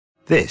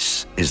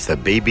This is the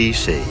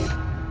BBC.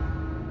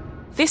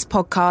 This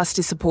podcast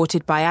is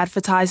supported by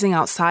advertising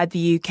outside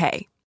the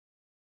UK.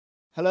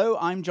 Hello,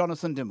 I'm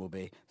Jonathan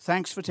Dimbleby.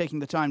 Thanks for taking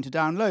the time to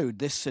download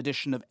this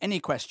edition of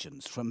Any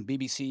Questions from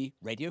BBC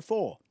Radio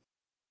 4.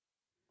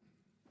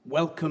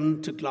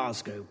 Welcome to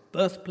Glasgow,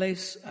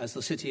 birthplace, as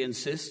the city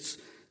insists,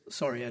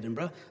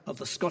 Edinburgh, of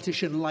the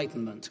Scottish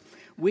Enlightenment.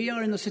 We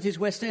are in the city's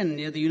West End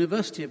near the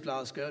University of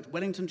Glasgow at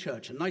Wellington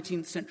Church, a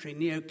 19th century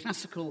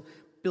neoclassical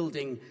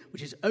building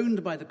which is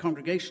owned by the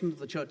congregation of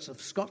the Church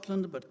of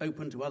Scotland but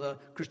open to other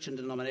Christian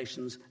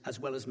denominations as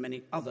well as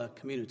many other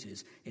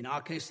communities. In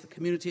our case, the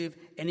community of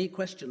Any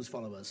Questions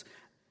followers.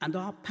 And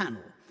our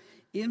panel.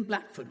 Ian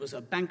Blackford was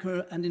a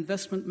banker and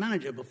investment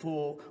manager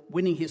before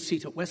winning his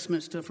seat at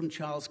Westminster from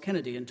Charles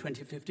Kennedy in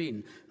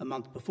 2015, a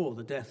month before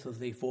the death of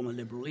the former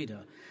Liberal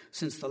leader.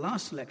 Since the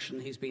last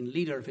election, he's been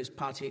leader of his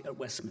party at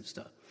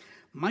Westminster.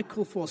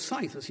 Michael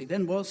Forsyth, as he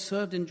then was,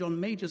 served in John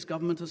Major's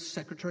government as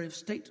Secretary of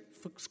State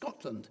for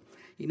Scotland.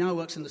 He now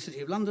works in the City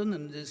of London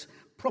and is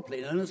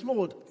properly known as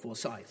Lord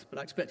Forsyth, but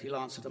I expect he'll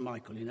answer to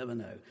Michael, you never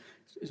know.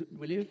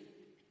 Will you?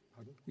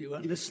 Pardon? You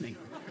weren't listening.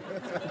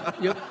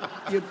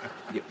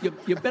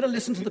 You better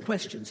listen to the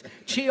questions.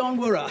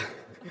 Onwurah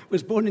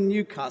was born in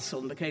Newcastle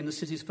and became the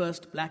city's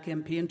first black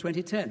MP in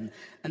 2010.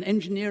 An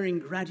engineering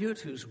graduate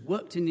who's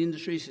worked in the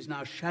industries is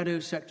now Shadow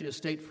Secretary of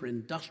State for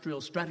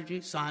Industrial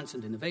Strategy, Science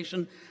and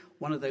Innovation,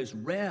 one of those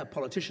rare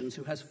politicians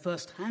who has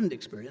first-hand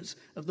experience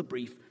of the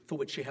brief for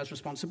which she has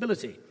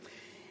responsibility.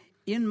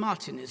 Ian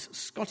Martin is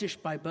Scottish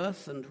by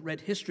birth and read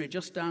history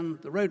just down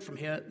the road from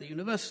here at the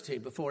university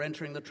before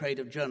entering the trade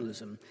of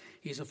journalism.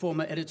 He's a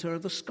former editor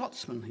of The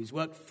Scotsman. He's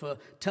worked for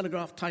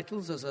Telegraph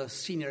Titles as a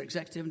senior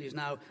executive, and he's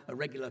now a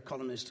regular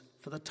columnist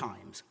for The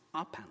Times.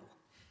 Our panel.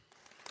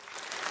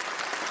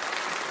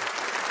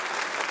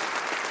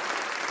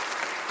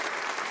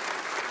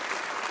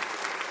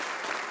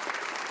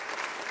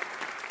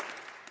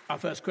 Our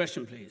first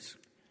question, please.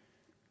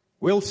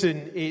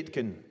 Wilson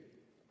Aitken.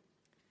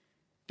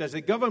 Does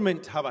the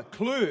government have a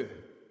clue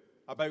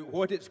about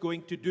what it's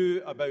going to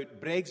do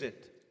about Brexit?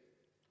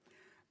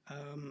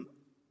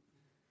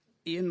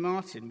 Ian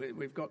Martin,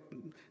 we've got,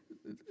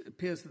 it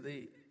appears that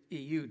the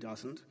EU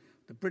doesn't.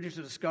 The British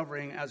are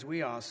discovering, as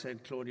we are,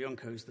 said Claude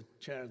Juncker, who's the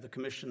chair of the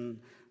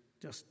Commission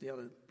just the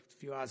other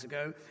few hours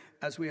ago,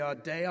 as we are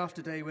day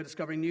after day, we're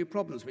discovering new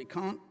problems. We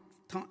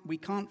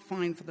can't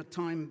find for the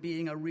time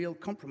being a real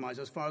compromise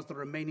as far as the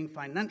remaining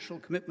financial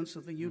commitments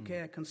of the UK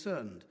are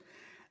concerned.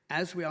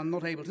 As we are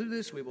not able to do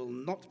this, we will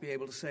not be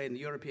able to say in the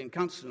European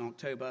Council in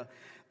October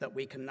that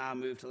we can now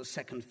move to the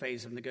second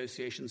phase of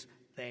negotiations.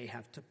 They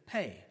have to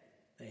pay.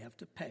 They have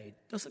to pay.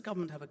 Does the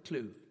government have a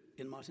clue,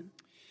 Ian Martin?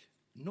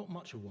 Not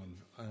much of one,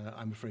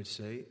 I'm afraid to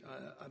say.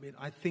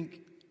 I think,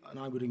 and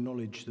I would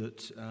acknowledge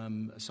that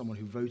as someone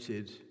who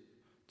voted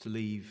to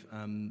leave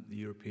the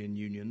European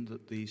Union,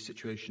 that the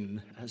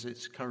situation as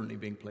it's currently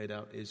being played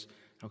out is,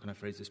 how can I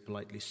phrase this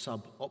politely,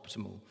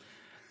 suboptimal.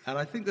 And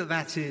I think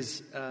that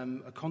is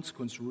a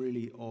consequence,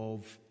 really,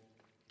 of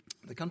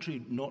the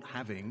country not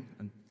having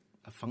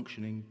a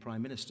functioning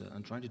Prime Minister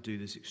and trying to do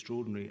this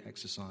extraordinary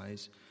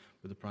exercise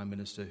with a Prime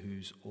Minister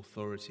whose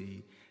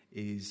authority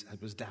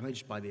was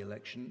damaged by the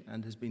election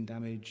and has been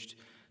damaged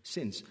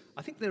since.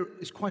 I think there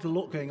is quite a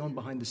lot going on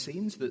behind the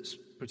scenes that's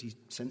pretty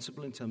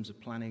sensible in terms of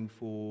planning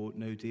for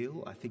no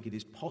deal. I think it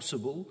is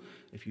possible,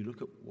 if you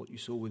look at what you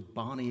saw with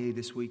Barnier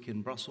this week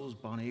in Brussels,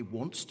 Barnier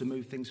wants to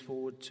move things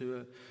forward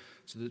to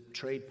the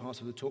trade part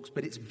of the talks,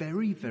 but it's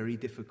very, very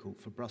difficult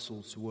for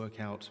Brussels to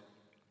work out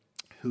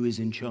who is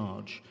in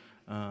charge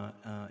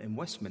in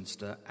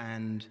Westminster.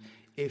 And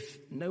if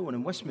no one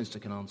in Westminster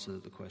can answer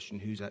the question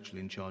who's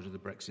actually in charge of the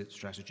Brexit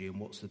strategy and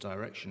what's the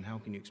direction, how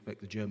can you expect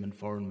the German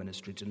Foreign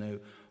Ministry to know,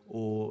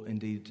 or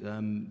indeed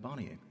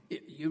Barnier?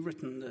 You've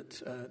written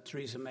that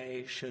Theresa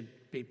May should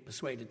be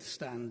persuaded to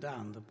stand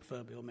down. The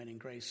proverbial men in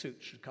grey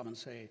suits should come and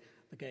say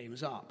the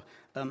game's up.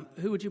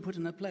 Who would you put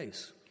in her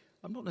place?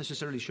 I'm not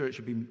necessarily sure it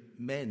should be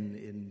men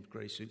in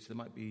grey suits. There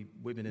might be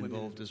women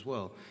involved as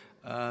well.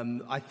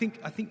 I think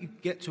you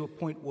get to a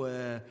point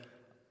where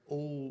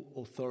all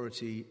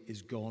authority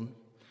is gone,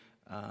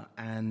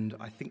 and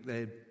I think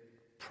they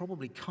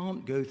probably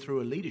can't go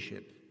through a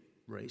leadership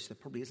race. There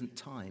probably isn't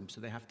time, so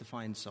they have to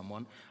find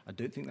someone. I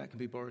don't think that can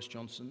be Boris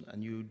Johnson,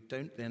 and you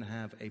don't then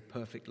have a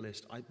perfect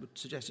list. I would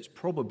suggest it's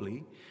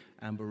probably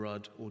Amber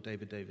Rudd or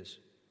David Davis.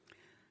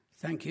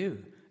 Thank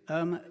you.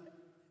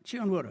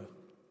 Onwurah.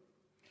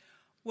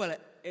 Well,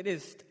 it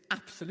is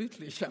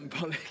absolutely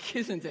shambolic,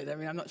 isn't it? I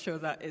mean, I'm not sure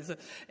that is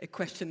a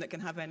question that can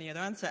have any other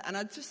answer. And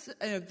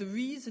the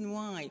reason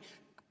why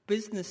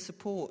business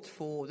support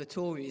for the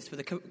Tories, for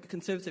the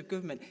Conservative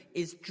government,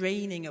 is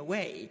draining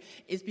away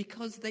is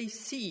because they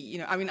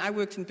see, I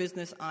worked in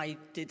business, I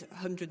did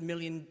 $100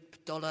 million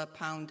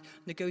pound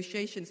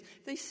negotiations.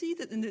 They see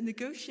that the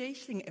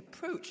negotiating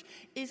approach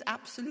is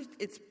absolute.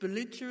 It's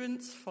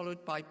belligerence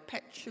followed by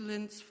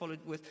petulance, followed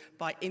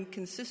by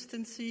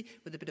inconsistency,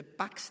 with a bit of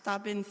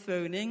backstabbing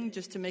thrown in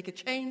just to make a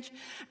change.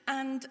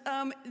 And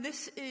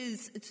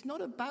it's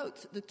not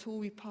about the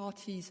Tory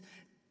party's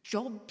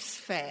jobs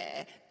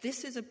fair.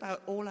 This is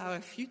about all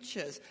our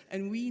futures,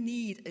 and we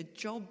need a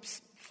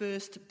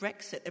jobs-first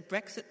Brexit, a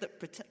Brexit that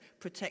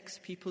protects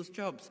people's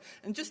jobs.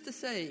 And just to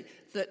say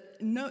that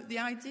the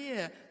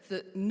idea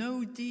that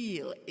no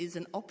deal is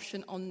an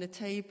option on the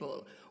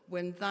table,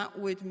 when that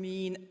would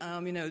mean,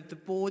 the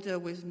border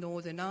with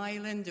Northern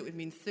Ireland, it would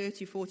mean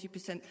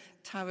 30-40%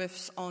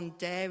 tariffs on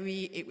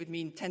dairy, it would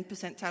mean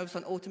 10% tariffs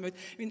on automotive.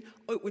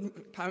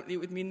 Apparently it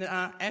would mean that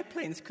our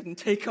airplanes couldn't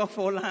take off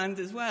or land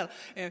as well.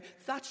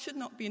 That should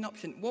not be an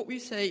option. What we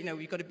say,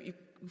 we've got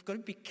to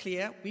be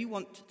clear. We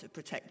want to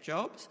protect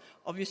jobs.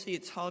 Obviously,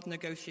 it's hard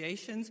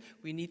negotiations.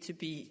 We need to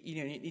be,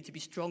 need to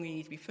be strong. You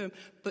need to be firm.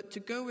 But to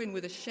go in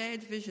with a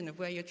shared vision of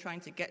where you're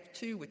trying to get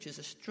to, which is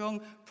a strong,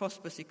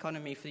 prosperous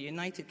economy for the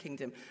United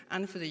Kingdom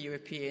and for the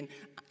European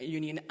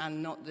Union,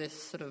 and not this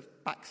sort of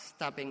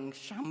backstabbing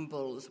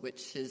shambles,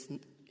 which is,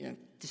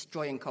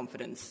 destroying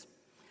confidence.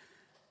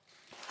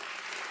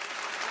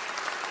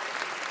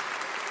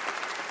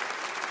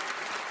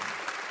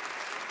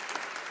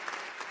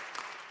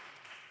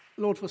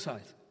 Lord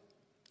Forsyth.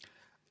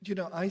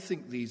 I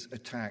think these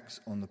attacks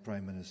on the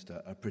Prime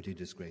Minister are pretty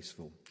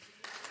disgraceful.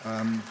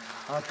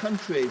 Our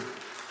country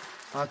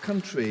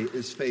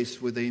is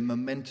faced with a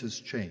momentous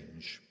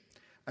change.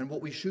 And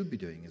what we should be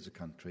doing as a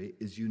country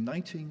is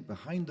uniting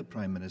behind the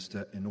Prime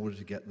Minister in order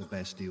to get the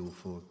best deal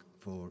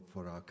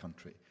for our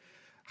country.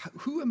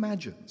 Who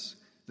imagines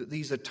that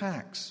these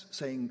attacks,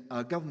 saying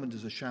our government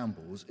is a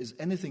shambles, is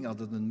anything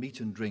other than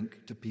meat and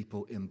drink to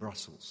people in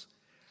Brussels?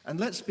 And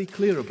let's be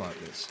clear about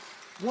this.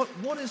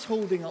 What is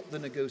holding up the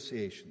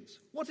negotiations?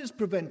 What is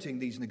preventing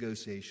these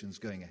negotiations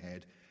going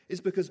ahead is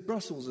because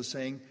Brussels is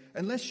saying,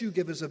 unless you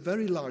give us a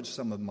very large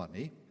sum of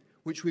money,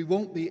 which we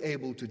won't be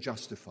able to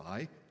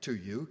justify to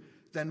you,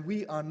 then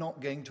we are not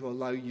going to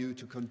allow you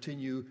to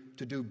continue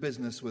to do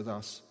business with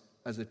us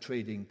as a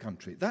trading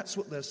country. That's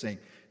what they're saying.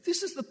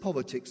 This is the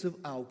politics of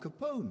Al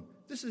Capone.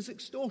 This is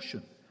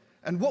extortion.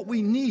 And what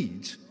we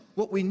need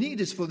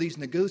is for these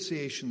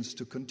negotiations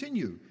to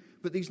continue.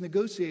 But these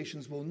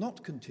negotiations will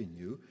not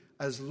continue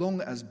as long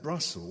as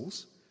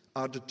Brussels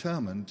are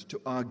determined to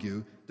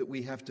argue that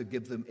we have to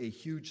give them a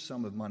huge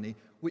sum of money,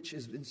 which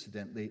is,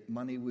 incidentally,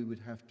 money we would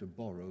have to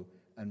borrow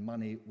and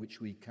money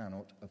which we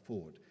cannot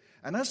afford.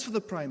 And as for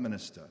the Prime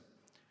Minister,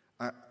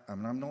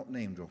 I'm not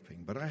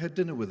name-dropping, but I had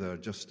dinner with her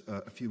just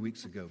a few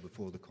weeks ago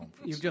before the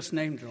conference. You've just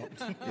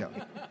name-dropped. Yeah.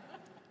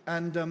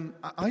 And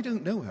I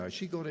don't know her.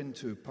 She got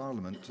into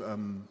Parliament.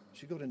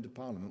 She got into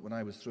Parliament when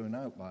I was thrown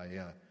out by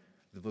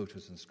the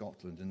voters in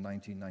Scotland in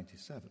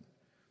 1997.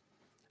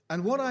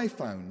 And what I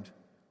found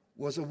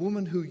was a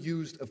woman who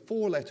used a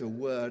four-letter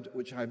word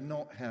which I've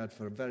not heard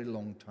for a very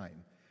long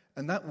time,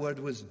 and that word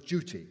was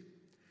duty.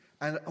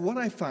 And what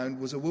I found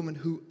was a woman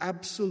who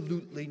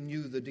absolutely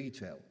knew the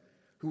detail,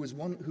 who was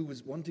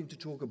wanting to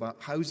talk about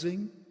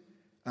housing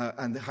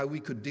and how we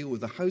could deal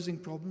with the housing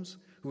problems,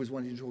 who was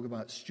wanting to talk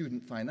about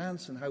student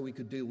finance and how we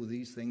could deal with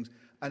these things,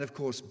 and of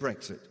course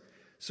Brexit.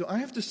 So I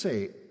have to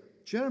say,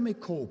 Jeremy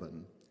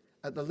Corbyn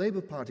at the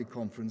Labour Party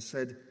conference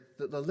said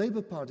that the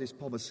Labour Party's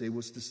policy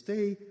was to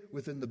stay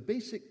within the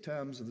basic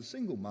terms of the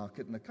single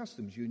market and the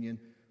customs union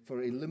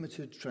for a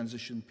limited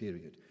transition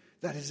period.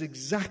 That is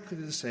exactly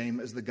the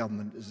same as the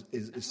government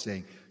is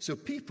saying. So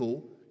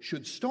people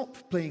should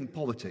stop playing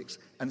politics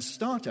and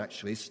start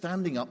actually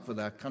standing up for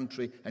their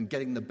country and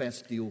getting the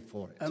best deal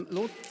for it.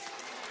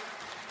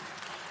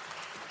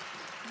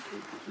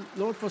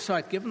 Lord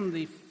Forsyth, given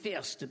the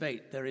fierce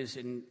debate there is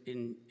in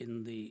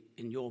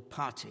your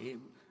party,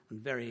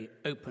 and very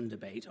open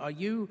debate, are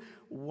you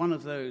one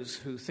of those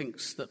who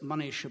thinks that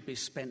money should be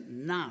spent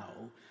now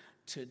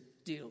to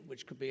deal,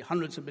 which could be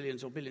hundreds of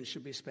millions or billions,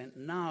 should be spent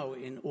now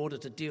in order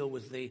to deal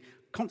with the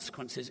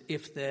consequences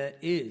if there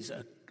is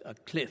a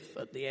cliff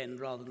at the end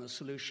rather than a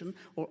solution?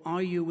 Or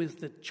are you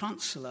with the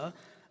Chancellor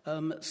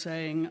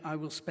saying, I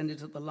will spend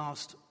it at the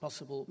last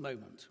possible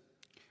moment?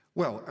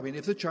 Well,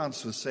 if the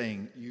Chancellor is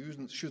saying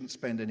you shouldn't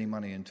spend any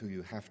money until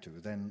you have to,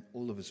 then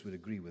all of us would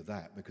agree with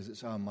that, because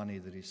it's our money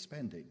that he's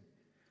spending.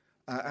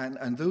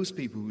 And those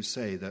people who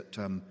say that,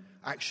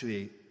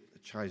 actually,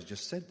 Chai's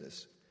just said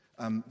this,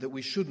 that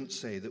we shouldn't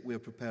say that we're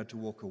prepared to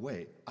walk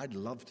away. I'd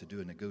love to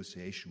do a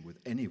negotiation with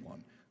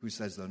anyone who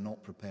says they're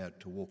not prepared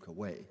to walk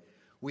away.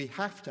 We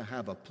have to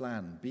have a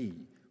plan B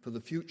for the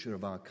future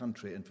of our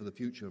country and for the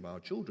future of our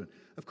children.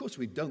 Of course,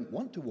 we don't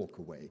want to walk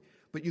away,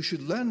 but you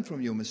should learn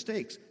from your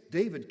mistakes.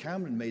 David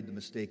Cameron made the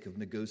mistake of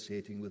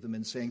negotiating with them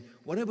and saying,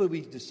 whatever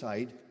we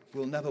decide,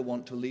 we'll never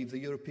want to leave the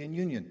European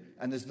Union.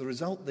 And as the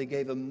result, they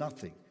gave him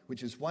nothing,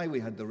 which is why we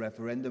had the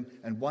referendum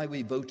and why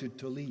we voted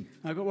to leave.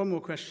 I've got one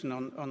more question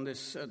on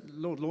this.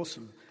 Lord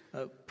Lawson,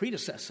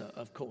 predecessor,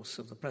 of course,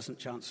 of the present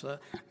Chancellor,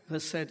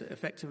 has said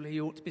effectively he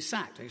ought to be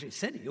sacked. Actually, he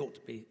said he ought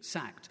to be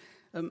sacked.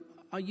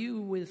 Are you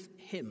with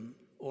him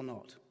or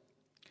not?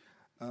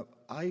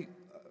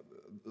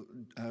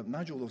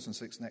 Nigel Lawson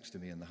sits next to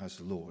me in the House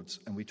of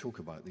Lords, and we talk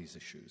about these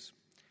issues.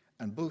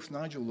 And both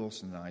Nigel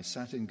Lawson and I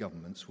sat in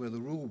governments where the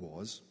rule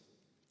was,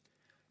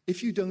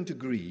 if you don't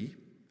agree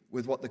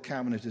with what the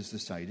Cabinet has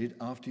decided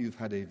after you've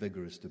had a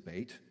vigorous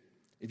debate,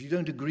 If you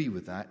don't agree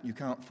with that, you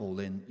can't fall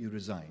in, you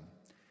resign.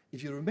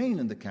 If you remain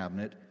in the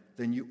Cabinet,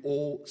 then you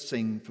all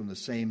sing from the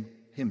same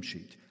hymn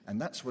sheet. And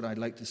that's what I'd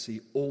like to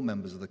see all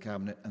members of the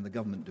Cabinet and the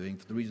government doing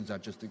for the reasons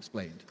I've just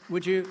explained.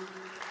 Would you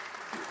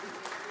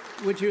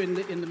in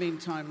the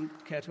meantime,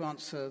 care to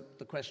answer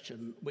the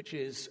question, which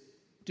is,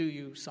 do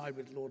you side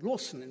with Lord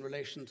Lawson in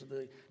relation to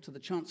the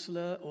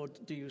Chancellor, or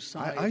do you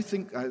side... I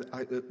think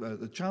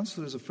the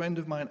Chancellor is a friend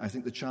of mine. I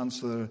think the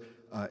Chancellor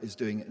is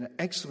doing an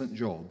excellent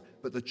job.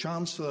 But the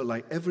Chancellor,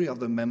 like every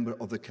other member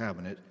of the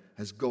Cabinet,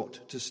 has got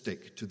to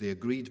stick to the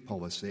agreed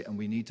policy, and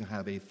we need to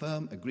have a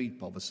firm agreed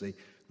policy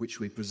which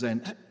we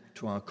present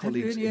to our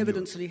colleagues. Have you any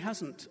evidence that he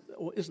hasn't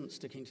or isn't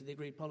sticking to the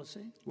agreed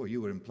policy? Well,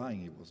 you were implying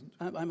he wasn't.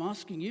 I'm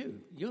asking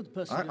you. You're the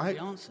person who has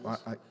the answers.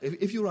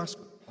 If you ask,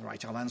 all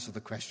right, I'll answer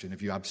the question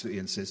if you absolutely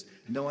insist.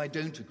 No, I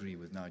don't agree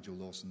with Nigel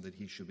Lawson that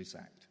he should be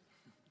sacked.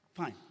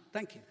 Fine,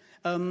 thank you.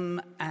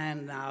 And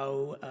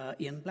now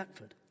Ian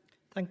Blackford.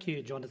 Thank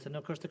you, Jonathan.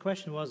 Of course, the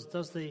question was,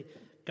 does the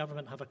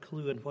government have a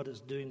clue on what it's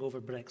doing over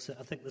Brexit?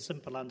 I think the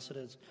simple answer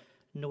is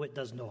no, it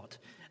does not.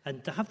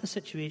 And to have the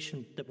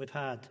situation that we've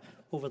had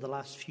over the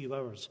last few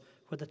hours,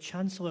 where the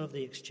Chancellor of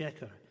the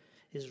Exchequer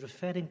is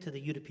referring to the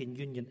European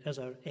Union as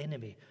our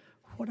enemy,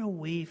 what a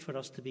way for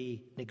us to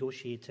be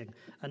negotiating.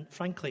 And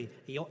frankly,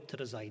 he ought to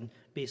resign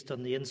based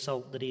on the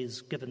insult that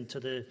he's given to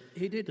the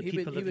people of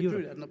Europe. He withdrew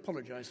it and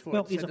apologised for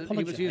well, it. He's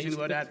apologised. He was using the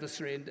word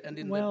adversary.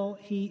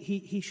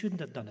 He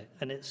shouldn't have done it,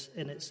 and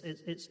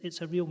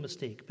it's a real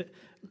mistake. But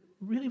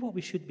really what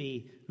we should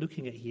be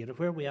looking at here,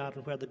 where we are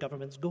and where the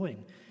government's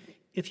going.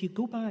 If you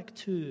go back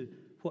to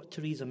what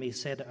Theresa May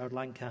said at our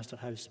Lancaster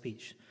House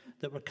speech,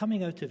 that we're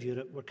coming out of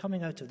Europe, we're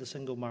coming out of the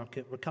single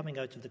market, we're coming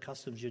out of the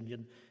customs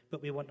union,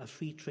 but we want a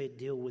free trade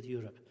deal with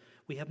Europe.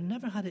 We have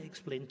never had it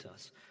explained to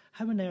us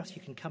how on earth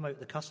you can come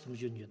out the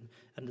customs union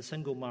and the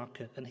single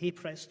market, and hey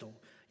presto,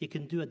 you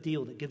can do a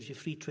deal that gives you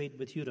free trade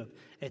with Europe.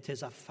 It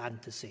is a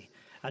fantasy.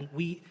 And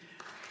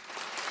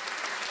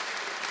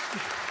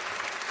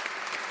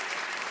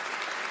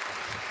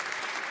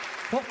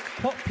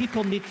What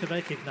people need to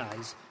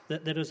recognise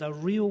that there is a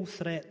real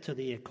threat to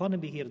the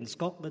economy here in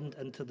Scotland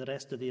and to the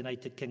rest of the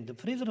United Kingdom.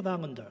 Fraser of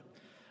Allender,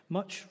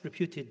 much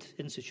reputed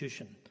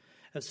institution,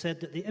 has said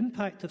that the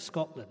impact of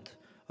Scotland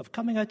of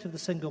coming out of the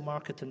single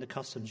market and the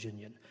customs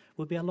union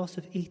would be a loss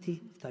of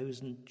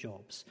 80,000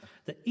 jobs,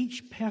 that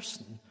each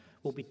person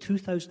will be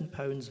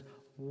 £2,000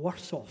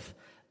 worse off.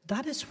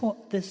 That is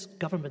what this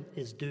government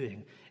is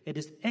doing. It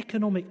is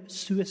economic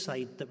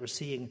suicide that we're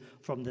seeing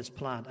from this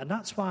plan. And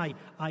that's why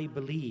I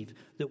believe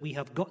that we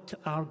have got to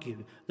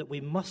argue that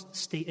we must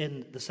stay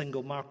in the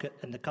single market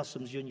and the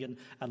customs union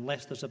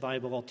unless there's a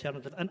viable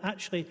alternative. And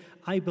actually,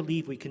 I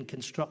believe we can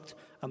construct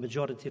a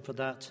majority for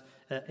that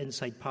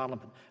inside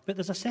Parliament. But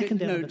there's a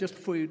second element... No, just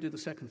before you do the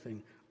second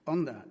thing.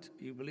 On that,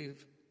 you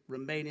believe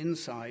remain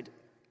inside,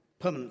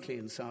 permanently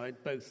inside,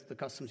 both the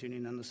customs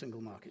union and the single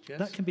market, yes?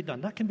 That can be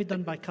done. That can be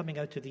done by coming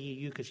out of the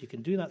EU, because you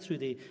can do that through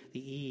the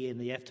EEA and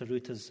the EFTA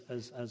route as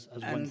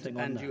one thing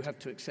on that. And you have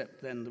to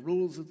accept then the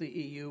rules of the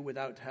EU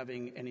without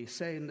having any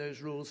say in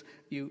those rules.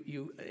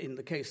 You in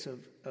the case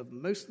of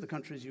most of the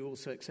countries, you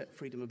also accept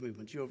freedom of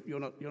movement. You're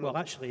not. Well,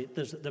 actually,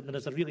 there's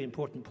a really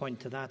important point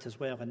to that as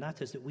well, and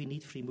that is that we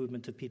need free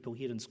movement of people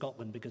here in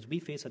Scotland because we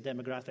face a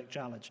demographic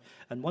challenge.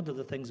 And one of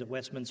the things that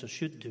Westminster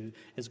should do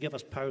is give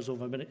us powers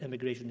over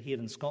immigration here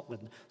in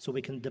Scotland, so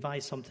we can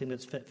devise something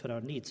that's fit for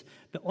our needs.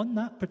 But on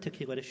that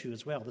particular issue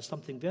as well, there's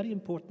something very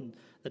important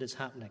that is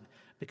happening,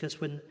 because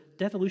when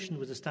devolution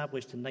was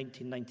established in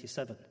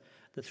 1997,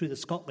 through the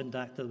Scotland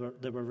Act,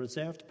 there were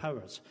reserved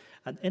powers.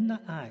 And in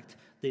that Act,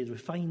 they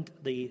refined,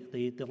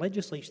 the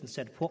legislation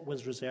said what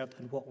was reserved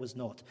and what was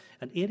not.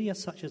 And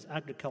areas such as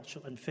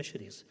agriculture and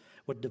fisheries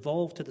were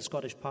devolved to the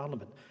Scottish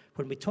Parliament.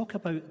 When we talk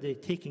about the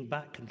taking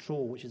back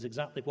control, which is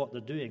exactly what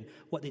they're doing,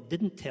 what they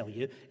didn't tell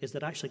you is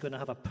they're actually going to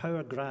have a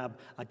power grab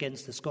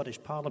against the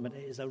Scottish Parliament.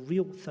 It is a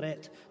real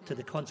threat to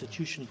the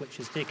Constitution which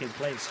is taking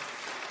place.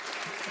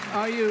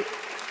 Are you...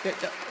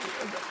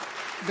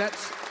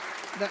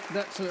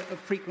 That's a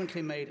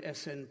frequently made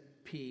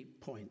SNP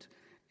point.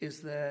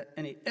 Is there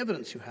any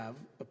evidence you have,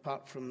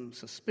 apart from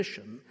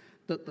suspicion,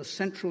 that the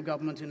central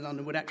government in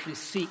London would actually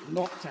seek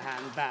not to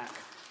hand back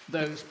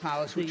those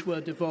powers which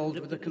were devolved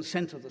with the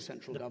consent of the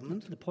central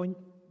government? The point,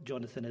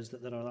 Jonathan, is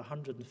that there are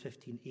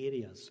 115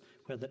 areas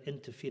where they're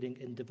interfering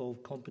in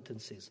devolved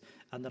competencies.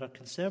 And there are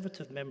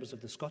Conservative members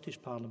of the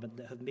Scottish Parliament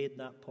that have made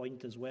that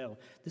point as well.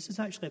 This is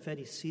actually a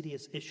very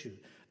serious issue,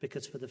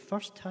 because for the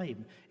first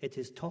time it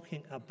is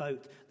talking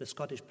about the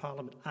Scottish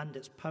Parliament and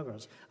its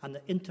powers and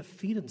the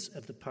interference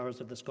of the powers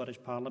of the Scottish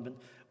Parliament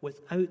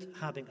without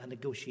having a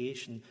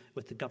negotiation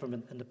with the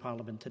government and the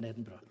Parliament in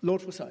Edinburgh.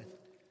 Lord Forsyth.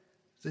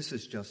 This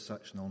is just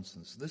such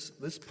nonsense.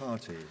 This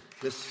party,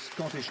 this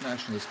Scottish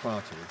Nationalist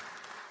Party,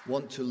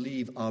 want to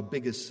leave our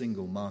biggest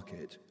single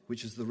market,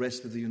 which is the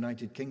rest of the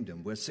United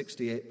Kingdom, where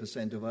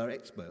 68% of our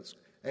exports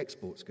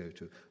go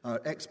to.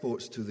 Our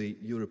exports to the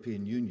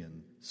European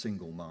Union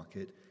single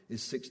market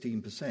is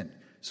 16%.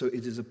 So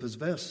it is a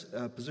perverse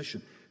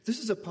position. This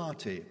is a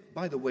party,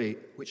 by the way,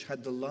 which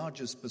had the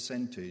largest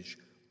percentage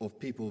of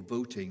people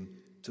voting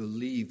to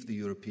leave the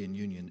European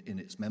Union in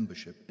its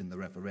membership in the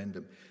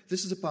referendum.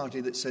 This is a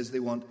party that says they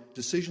want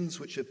decisions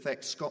which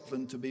affect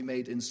Scotland to be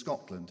made in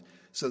Scotland.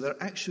 So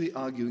they're actually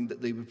arguing that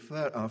they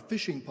prefer our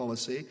fishing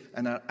policy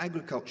and our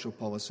agricultural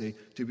policy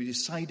to be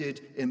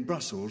decided in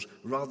Brussels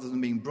rather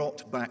than being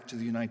brought back to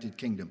the United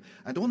Kingdom.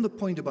 And on the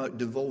point about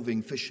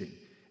devolving fishing,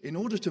 in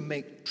order to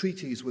make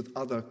treaties with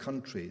other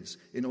countries,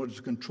 in order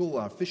to control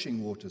our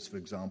fishing waters, for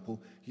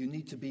example, you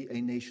need to be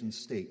a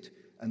nation-state.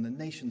 And the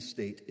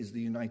nation-state is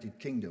the United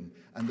Kingdom.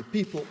 And the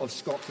people of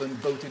Scotland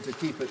voted to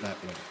keep it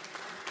that way.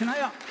 Can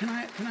I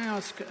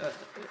ask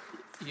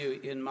you,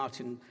 Ian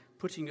Martin,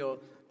 putting your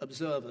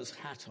observer's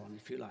hat on,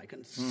 if you like,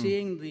 and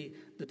seeing the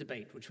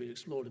debate, which we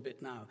explored a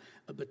bit now,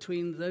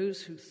 between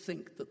those who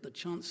think that the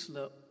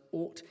Chancellor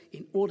ought,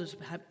 in order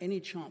to have any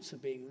chance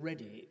of being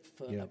ready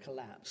for a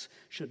collapse,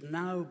 should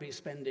now be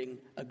spending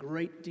a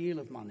great deal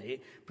of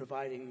money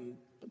providing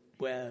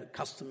where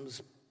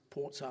customs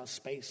ports are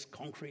space,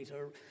 concrete,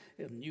 or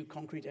new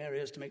concrete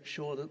areas to make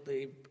sure that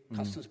the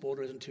customs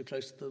border isn't too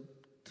close to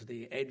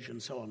the edge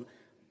and so on.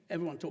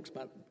 Everyone talks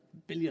about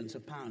billions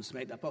of pounds to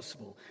make that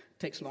possible. It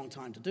takes a long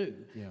time to do.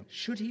 Yeah.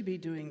 Should he be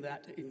doing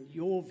that, in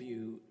your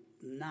view,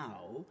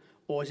 now,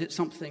 or is it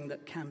something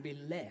that can be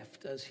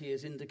left, as he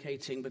is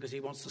indicating, because he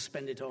wants to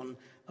spend it on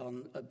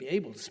be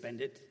able to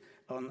spend it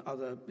on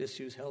other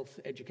issues, health,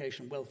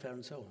 education, welfare,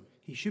 and so on?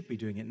 He should be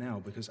doing it now,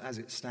 because as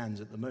it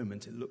stands at the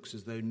moment, it looks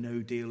as though no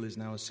deal is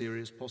now a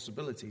serious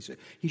possibility. So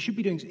he should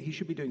be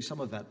doing some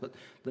of that. But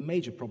the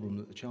major problem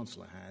that the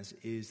Chancellor has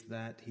is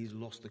that he's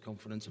lost the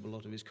confidence of a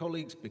lot of his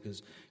colleagues,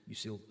 because you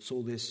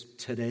saw this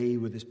today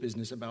with this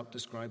business about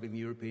describing the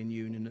European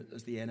Union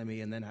as the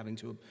enemy and then having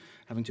to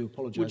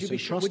apologise.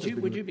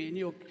 Would you be in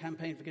your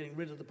campaign for getting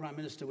rid of the Prime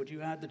Minister? Would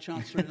you add the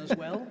Chancellor in as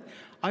well?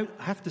 I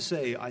have to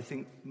say, I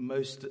think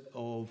most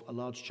of a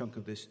large chunk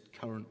of this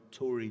current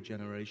Tory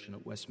generation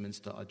at Westminster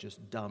are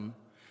just done,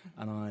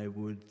 and I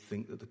would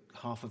think that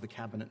half of the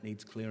cabinet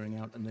needs clearing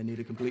out and they need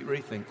a complete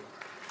rethink.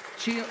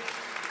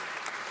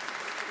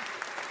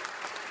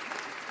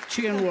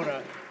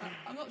 Onwurah.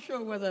 I'm not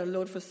sure whether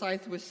Lord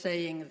Forsyth was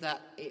saying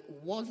that it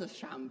was a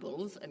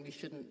shambles and we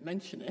shouldn't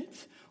mention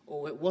it,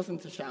 or it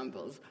wasn't a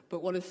shambles,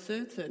 but what is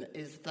certain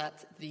is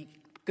that the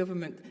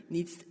government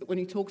needs, when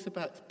he talks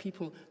about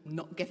people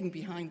not getting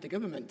behind the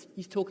government,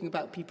 he's talking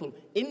about people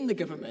in the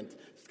government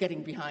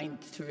getting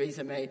behind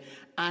Theresa May.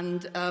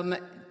 And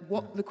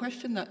what the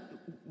question that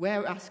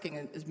we're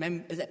asking as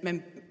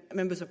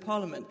members of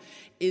Parliament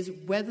is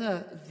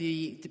whether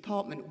the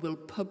department will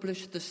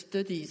publish the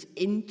studies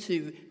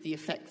into the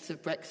effects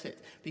of Brexit,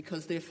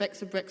 because the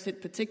effects of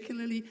Brexit,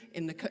 particularly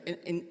in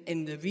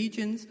the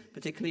regions,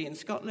 particularly in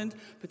Scotland,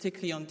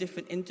 particularly on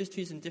different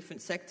industries and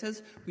different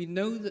sectors, we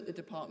know that the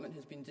department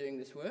has been doing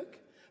this work,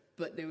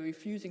 but they were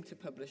refusing to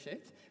publish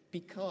it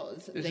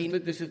because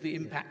this is the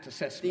impact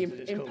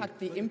assessment.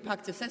 The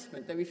impact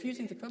assessment. They're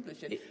refusing to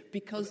publish it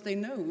because they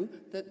know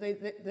that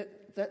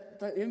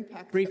the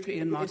impact. Briefly,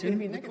 Ian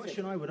Martin. The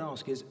question I would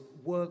ask is: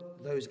 were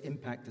those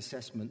impact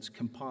assessments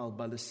compiled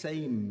by the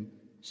same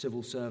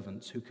civil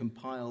servants who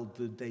compiled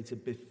the data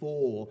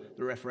before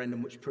the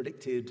referendum, which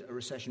predicted a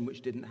recession which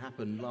didn't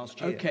happen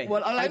last year? Okay.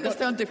 Well, I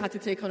understand they've had to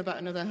take on about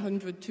another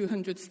 100,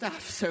 200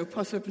 staff, so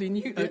possibly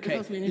new.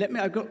 Okay.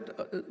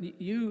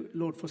 You,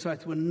 Lord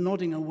Forsyth, were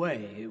nodding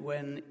away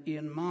when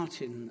Ian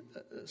Martin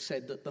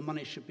said that the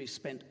money should be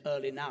spent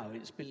early now.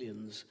 It's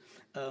billions.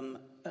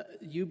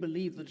 You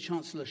believe that the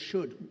Chancellor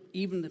should,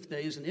 even if there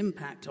is an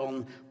impact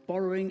on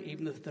borrowing,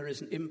 even if there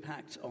is an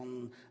impact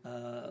on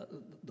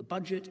the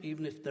budget,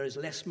 even if there is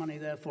less money,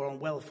 therefore, on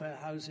welfare,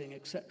 housing,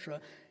 etc.,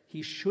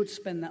 he should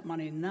spend that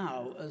money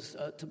now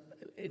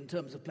in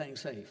terms of playing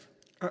safe.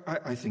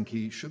 I think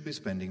he should be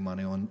spending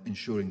money on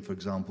ensuring, for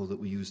example, that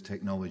we use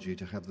technology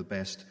to have the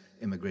best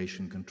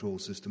immigration control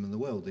system in the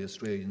world. The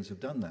Australians have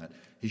done that.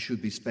 He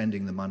should be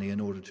spending the money in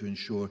order to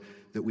ensure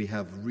that we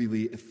have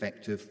really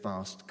effective,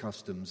 fast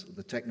customs.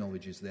 The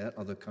technology is there.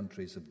 Other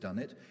countries have done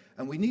it.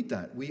 And we need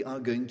that. We are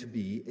going to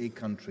be a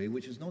country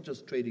which is not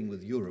just trading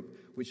with Europe,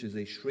 which is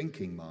a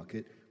shrinking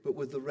market, but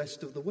with the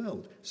rest of the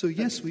world. So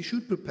yes, we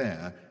should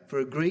prepare for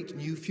a great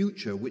new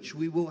future, which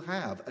we will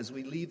have as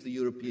we leave the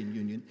European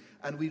Union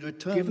and we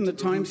return to the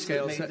roots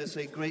that made this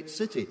a great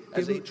city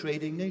as a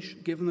trading nation.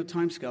 Given the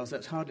timescales,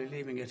 that's hardly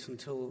leaving it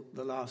until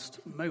the last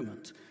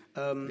moment.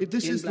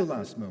 This is the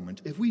last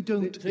moment. If we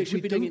do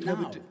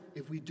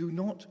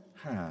not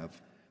have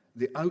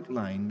the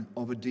outline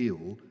of a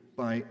deal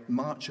by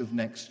March of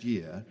next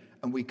year,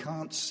 and we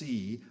can't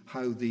see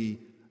how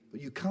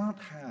you can't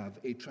have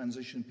a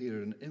transition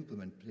period and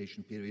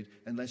implementation period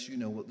unless you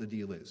know what the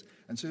deal is.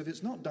 And so if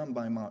it's not done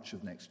by March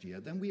of next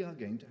year, then we are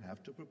going to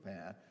have to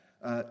prepare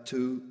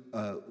to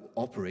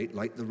operate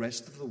like the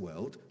rest of the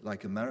world,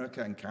 like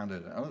America and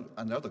Canada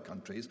and other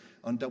countries,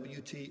 on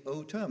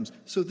WTO terms.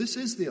 So this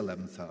is the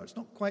 11th hour. It's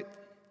not quite...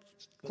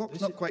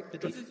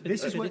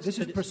 This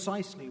is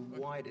precisely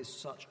why it is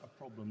such a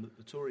problem that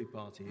the Tory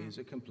party is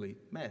a complete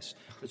mess.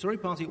 The Tory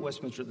party at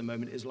Westminster at the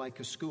moment is like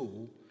a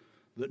school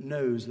that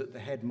knows that the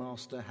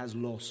headmaster has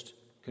lost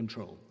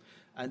control.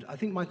 And I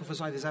think Michael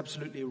Forsyth is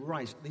absolutely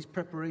right. These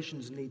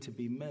preparations need to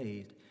be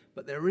made,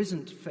 but there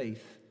isn't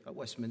faith at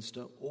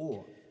Westminster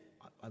or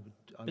I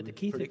would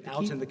put it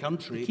out in the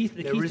country.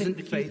 There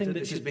isn't faith that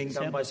this is being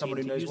done by someone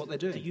who knows what they're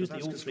doing. To use the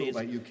old phrase,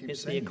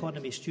 is the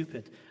economy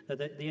stupid?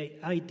 The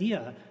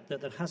idea that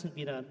there hasn't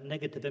been a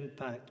negative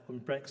impact on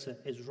Brexit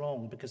is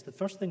wrong, because the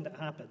first thing that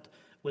happened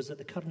was that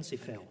the currency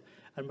fell.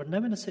 And we're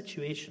now in a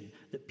situation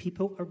that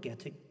people are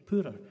getting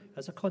poorer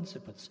as a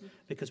consequence,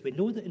 because we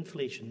know that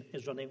inflation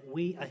is running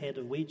way ahead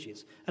of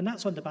wages. And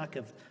that's on the back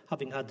of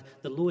having had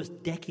the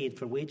lowest decade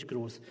for wage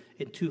growth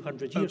in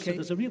 200 years. Okay. So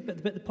there's a real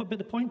but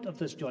the point of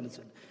this,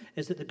 Jonathan,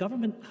 is that the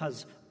government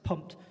has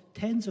pumped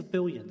tens of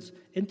billions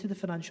into the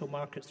financial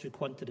markets through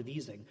quantitative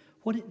easing.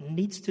 What it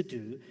needs to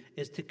do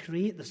is to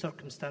create the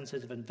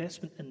circumstances of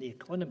investment in the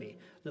economy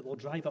that will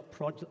drive up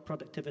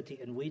productivity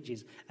and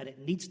wages, and it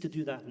needs to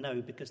do that now,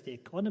 because the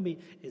economy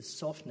is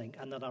softening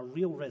and there are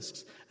real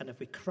risks. And if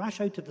we crash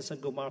out of the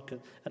single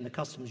market and the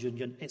customs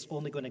union, it's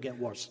only going to get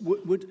worse.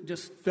 Would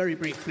just very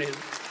briefly,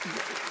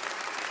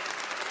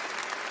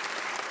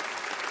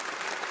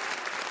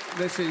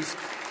 this is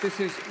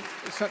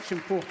such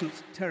important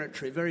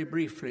territory. Very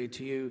briefly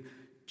to you,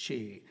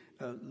 Chi.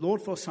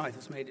 Lord Forsyth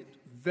has made it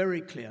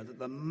very clear that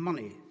the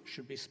money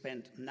should be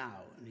spent now,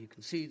 and he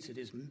concedes it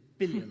is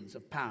billions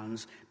of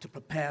pounds to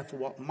prepare for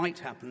what might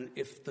happen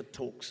if the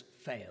talks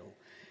fail.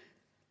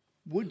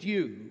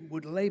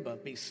 Would Labour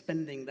be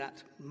spending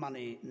that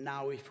money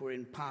now if we're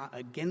in power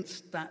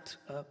against that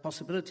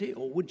possibility,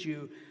 or would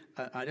you,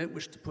 I don't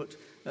wish to put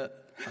a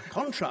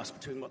contrast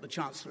between what the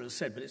Chancellor has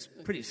said, but it's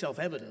pretty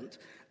self-evident,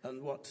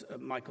 and what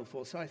Michael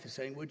Forsyth is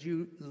saying, would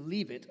you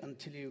leave it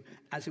until you,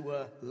 as it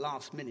were,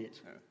 last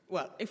minute?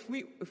 Well, if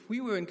we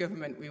were in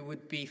government, we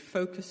would be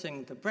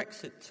focusing the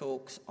Brexit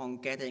talks on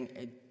getting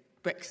a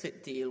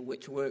Brexit deal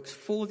which works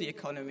for the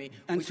economy,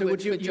 and which so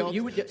works would for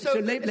jobs. So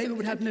Labour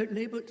would have no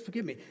Labour.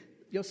 Forgive me.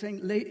 You're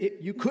saying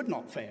you could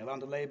not fail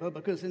under Labour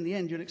because in the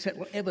end you'd accept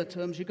whatever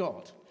terms you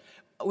got.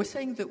 We're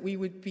saying that we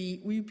would be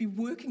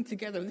working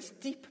together in this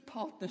deep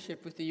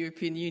partnership with the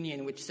European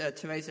Union, which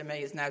Theresa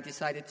May has now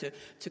decided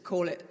to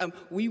call it.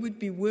 We would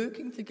be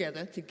working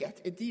together to get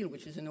a deal,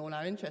 which is in all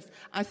our interest.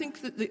 I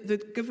think that the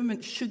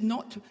government should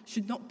not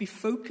be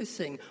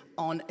focusing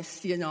on a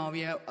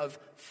scenario of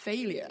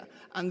failure.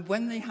 And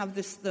when they have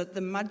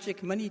the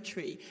magic money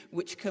tree,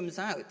 which comes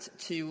out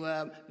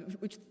to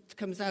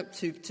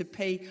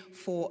pay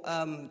for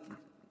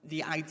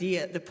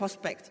the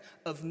prospect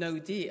of no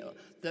deal,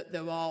 that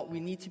we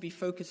need to be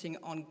focusing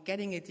on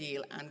getting a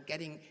deal and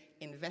getting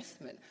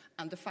investment.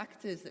 And the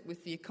fact is that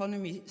with the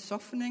economy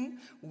softening,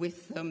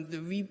 with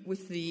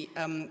the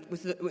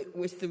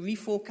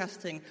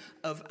reforecasting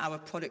of our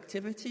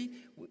productivity,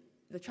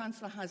 the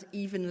Chancellor has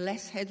even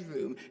less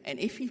headroom, and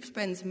if he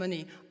spends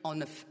money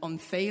on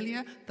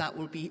failure, that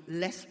will be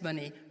less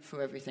money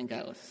for everything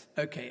else.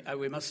 OK,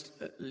 we must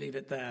leave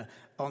it there.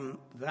 On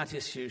that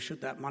issue, should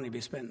that money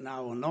be spent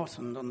now or not,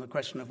 and on the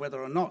question of whether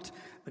or not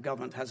the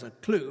government has a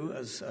clue,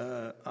 as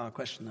our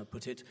questioner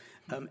put it,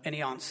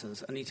 any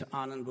answers? Anita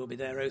Arnon will be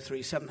there,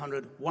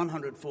 03700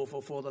 100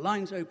 444. The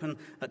line's open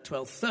at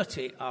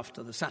 12:30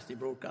 after the Saturday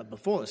broadcast,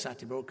 before the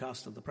Saturday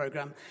broadcast of the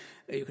programme.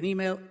 You can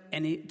email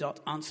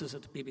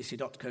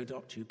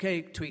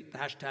any.answers@bbc.co.uk, tweet the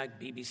hashtag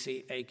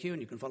BBCAQ,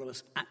 and you can follow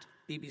us at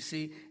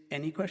BBC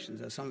Any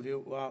Questions, as some of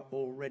you are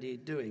already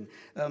doing.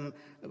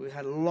 We've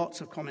had lots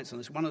of comments on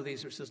this. One of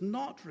these which does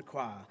not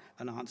require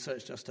an answer,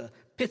 it's just a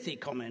pithy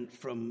comment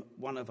from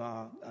one of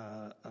our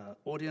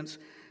audience,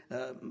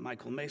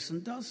 Michael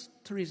Mason. Does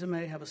Theresa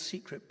May have a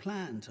secret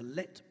plan to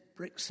let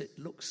Brexit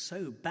look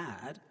so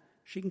bad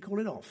she can call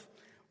it off?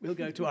 We'll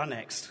go to our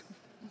next.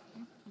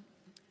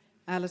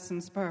 Alison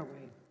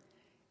Spurway.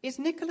 Is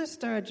Nicola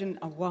Sturgeon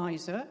a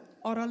wiser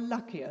or a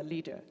luckier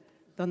leader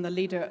than the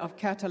leader of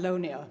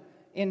Catalonia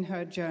in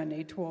her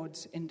journey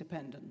towards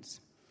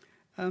independence?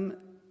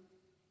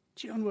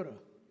 Onwurah.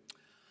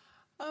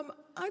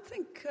 I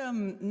think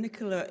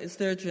Nicola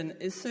Sturgeon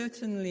is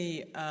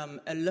certainly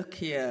a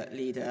luckier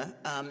leader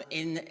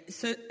in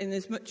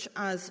as much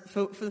as,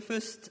 for the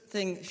first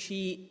thing,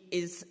 she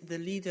is the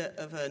leader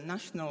of a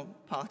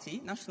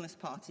nationalist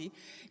party,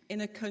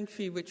 in a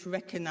country which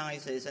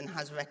recognises and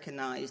has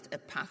recognised a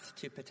path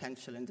to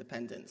potential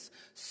independence.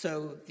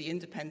 So the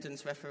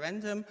independence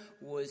referendum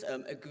was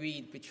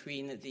agreed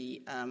between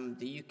the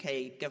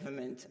UK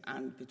government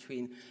and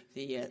between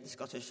the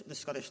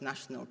Scottish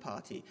National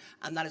Party,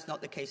 and that is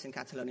not the case in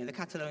Catalonia.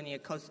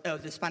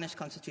 The Spanish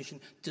Constitution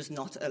does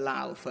not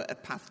allow for a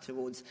path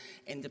towards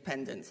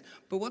independence.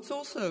 But what's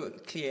also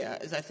clear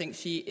is I think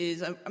she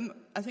is.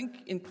 I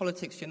think in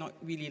politics you're not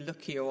really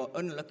lucky or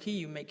unlucky.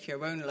 You make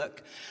your own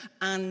luck.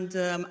 And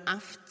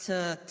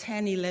after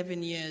 10,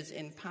 11 years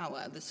in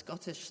power, the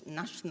Scottish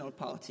National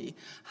Party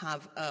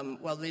have,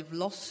 they've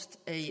lost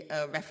a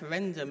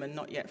referendum and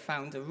not yet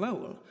found a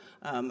role.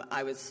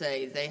 I would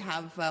say they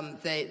have.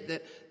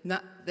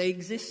 They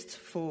exist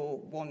for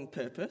one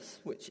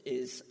purpose, which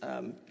is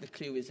the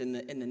clue is in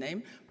the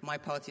name. My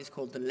party is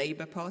called the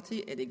Labour Party.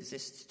 It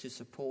exists to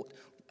support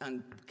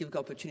and give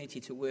opportunity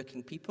to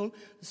working people.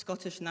 The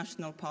Scottish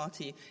National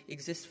Party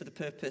exists for the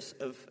purpose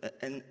of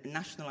a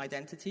national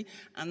identity,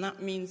 and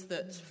that means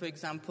that, for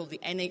example, the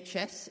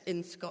NHS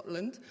in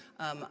Scotland,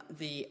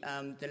 the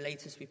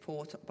latest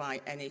report by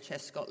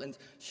NHS Scotland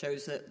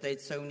shows that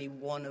it's only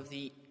one of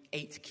the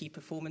 8 key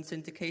performance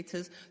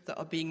indicators that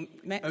are being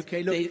met.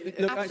 Okay,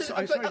 look,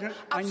 absolutely.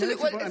 I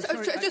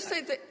just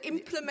say that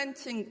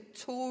implementing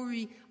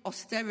Tory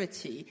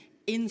austerity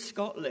in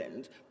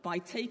Scotland by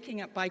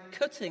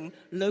cutting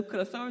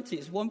local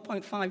authorities,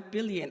 1.5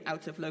 billion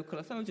out of local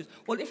authorities.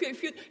 Well, if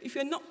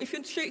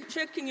you're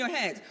shaking your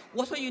head,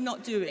 what are you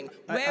not doing?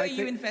 Where are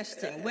you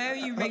investing? Where are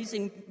you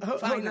raising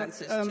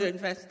finances to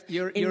invest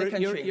in the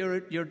country?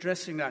 You're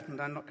addressing that,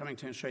 and I'm not coming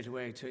to him straight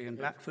away to Ian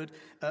Blackford.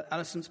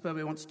 Alison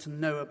Spurby wants to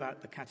know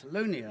about the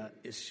Catalonia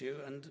issue,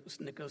 and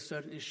Nicola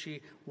Sturgeon, is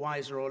she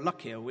wiser or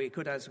luckier? We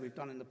could, as we've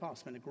done in the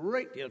past, spend a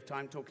great deal of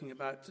time talking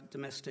about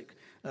domestic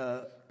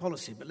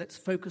policy, but let's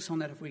focus on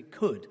that if we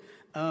could.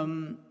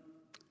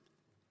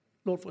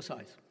 Lord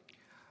Forsyth.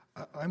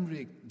 I'm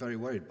really very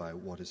worried by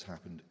what has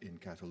happened in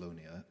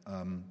Catalonia.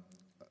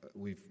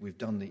 We've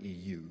done the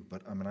EU,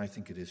 but I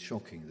think it is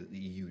shocking that the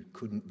EU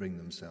couldn't bring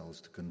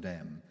themselves to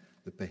condemn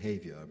the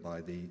behaviour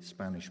by the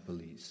Spanish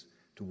police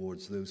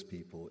towards those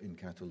people in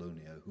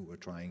Catalonia who were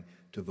trying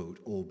to vote,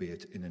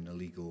 albeit in an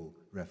illegal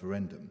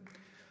referendum.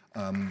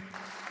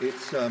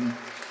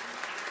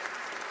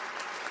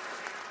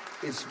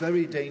 It's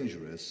very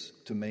dangerous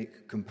to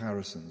make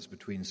comparisons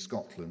between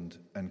Scotland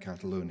and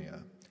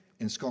Catalonia.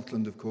 In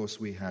Scotland, of course,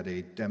 we had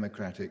a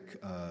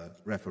democratic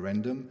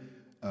referendum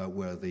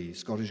where the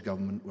Scottish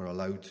government were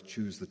allowed to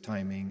choose the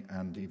timing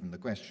and even the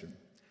question.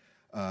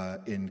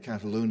 In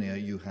Catalonia,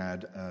 you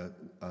had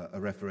a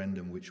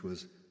referendum which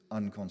was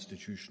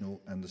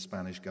unconstitutional, and the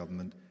Spanish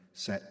government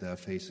set their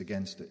face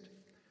against it.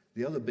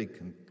 The other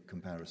big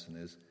comparison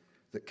is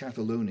that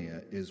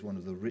Catalonia is one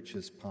of the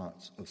richest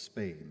parts of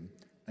Spain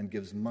and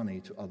gives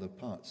money to other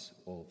parts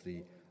of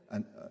the...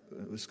 And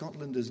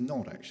Scotland is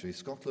not, actually.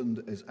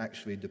 Scotland is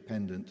actually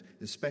dependent,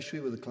 especially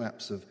with the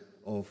collapse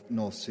of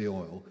North Sea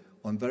oil,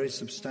 on very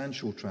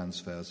substantial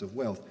transfers of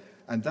wealth.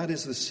 And that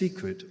is the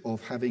secret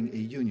of having a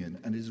union.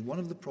 And it is one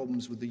of the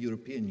problems with the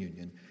European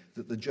Union,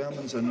 that the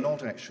Germans are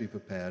not actually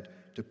prepared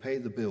to pay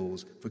the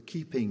bills for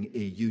keeping a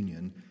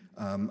union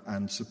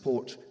and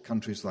support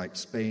countries like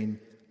Spain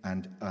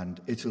and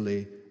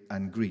Italy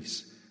and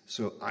Greece.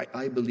 So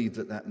I believe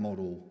that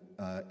model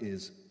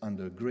is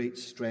under great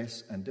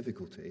stress and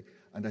difficulty,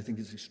 and I think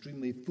it's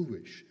extremely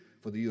foolish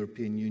for the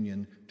European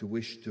Union to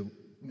wish to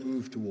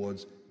move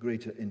towards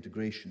greater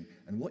integration.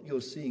 And what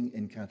you're seeing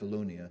in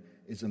Catalonia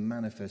is a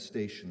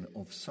manifestation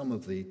of some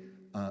of the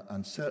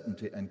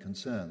uncertainty and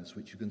concerns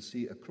which you can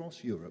see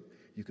across Europe.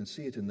 You can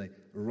see it in the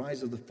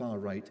rise of the far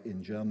right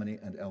in Germany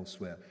and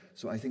elsewhere.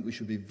 So I think we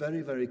should be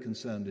very, very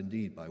concerned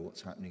indeed by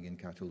what's happening in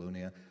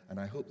Catalonia, and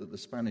I hope that the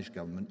Spanish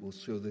government will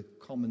show the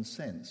common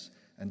sense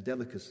and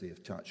delicacy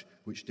of touch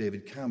which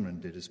David Cameron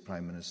did as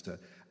Prime Minister,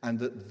 and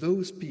that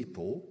those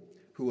people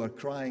who are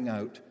crying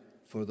out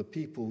for the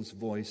people's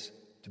voice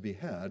to be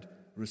heard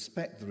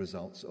respect the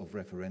results of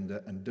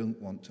referenda and don't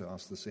want to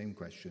ask the same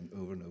question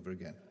over and over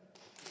again.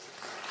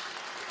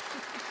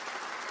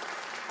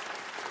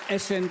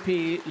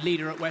 SNP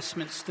leader at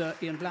Westminster,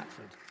 Ian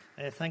Blackford.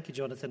 Thank you,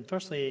 Jonathan.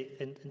 Firstly,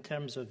 in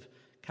terms of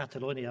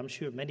Catalonia, I'm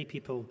sure many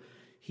people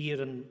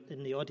here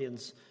in the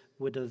audience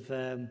would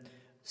have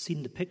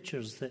seen the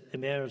pictures that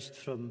emerged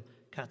from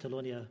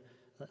Catalonia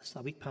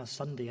a week past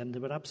Sunday, and they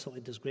were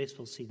absolutely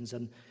disgraceful scenes.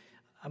 And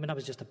I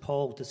was just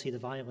appalled to see the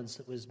violence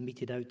that was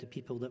meted out to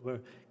people that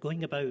were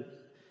going about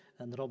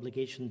and their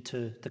obligation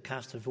to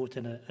cast their vote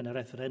in a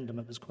referendum.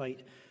 It was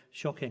quite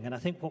shocking. And I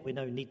think what we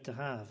now need to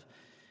have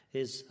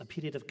is a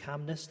period of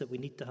calmness, that we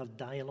need to have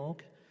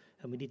dialogue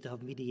and we need to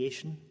have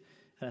mediation.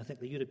 And I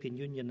think the European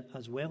Union,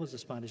 as well as the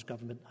Spanish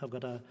government, have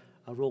got a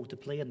role to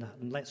play in that.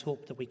 And let's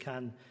hope that we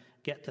can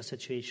get to a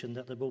situation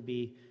that there will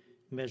be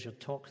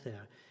measured talk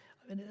there.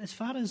 As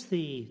far as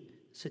the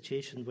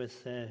situation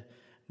with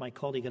my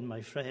colleague and my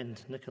friend,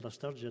 Nicola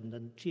Sturgeon,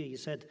 and Gia, you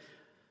said,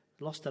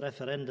 lost a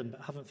referendum but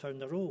haven't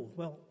found a role.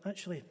 Well,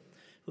 actually,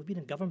 we've been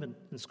in government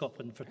in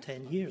Scotland for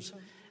 10 years.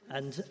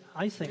 And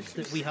I think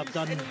that we have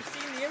done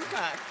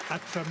a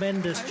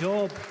tremendous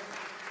job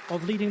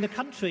of leading the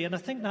country. And I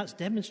think that's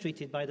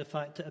demonstrated by the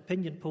fact that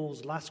opinion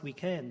polls last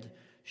weekend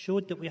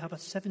showed that we have a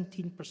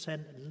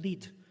 17%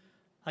 lead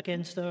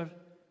against our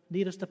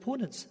nearest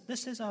opponents.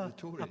 This is a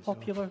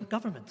popular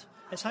government.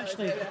 It's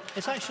actually.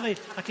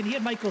 I can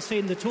hear Michael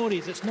saying the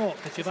Tories. It's not,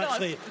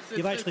 because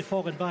you've actually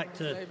fallen back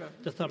to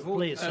third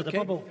place. So the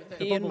bubble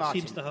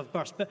seems to have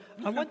burst. But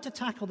I want to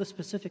tackle the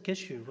specific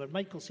issue where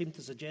Michael seemed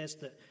to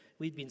suggest that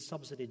we've been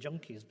subsidy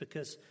junkies,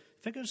 because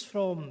figures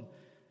from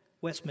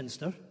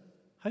Westminster,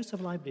 House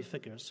of Library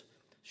figures,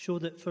 show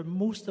that for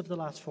most of the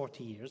last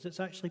 40 years, it's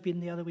actually been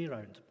the other way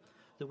around,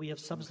 that we have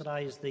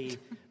subsidised the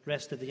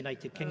rest of the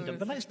United Kingdom.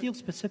 But let's deal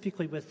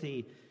specifically with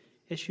the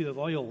issue of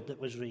oil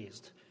that was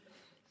raised.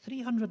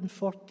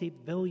 £340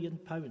 billion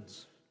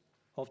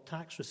of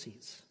tax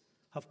receipts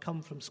have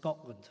come from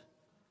Scotland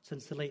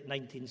since the late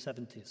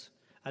 1970s,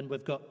 and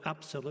we've got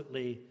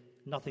absolutely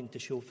nothing to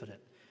show for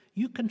it.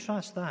 You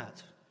contrast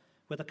that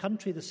with a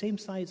country the same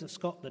size of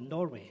Scotland,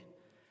 Norway,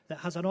 that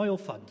has an oil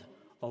fund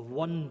of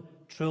 $1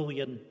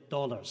 trillion.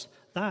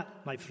 That,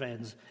 my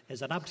friends,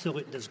 is an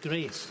absolute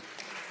disgrace.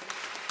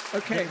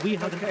 Okay, we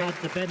haven't had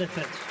the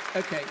benefit.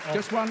 Okay,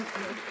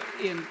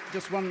 Ian,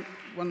 just one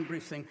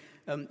brief thing.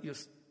 You're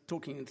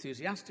talking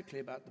enthusiastically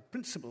about the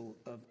principle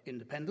of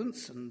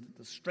independence and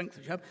the strength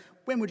that you have.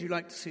 When would you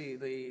like to see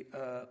the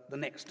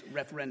next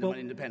referendum on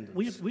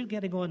independence? We're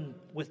getting on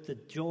with the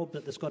job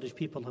that the Scottish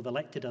people have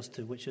elected us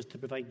to, which is to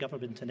provide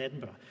government in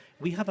Edinburgh.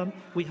 We have a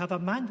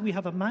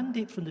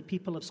mandate from the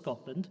people of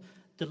Scotland,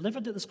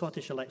 delivered at the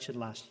Scottish election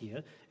last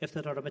year. If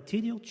there are a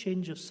material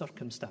change of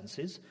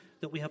circumstances,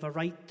 that we have a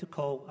right to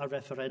call a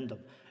referendum.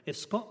 If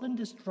Scotland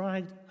is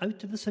dragged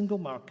out of the single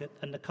market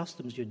and the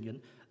customs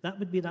union, that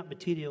would be that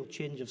material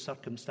change of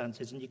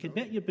circumstances. And you can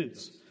bet your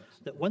boots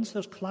that once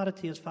there's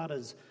clarity as far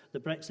as the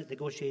Brexit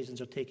negotiations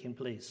are taking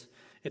place,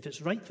 if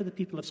it's right for the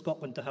people of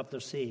Scotland to have their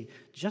say,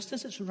 just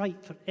as it's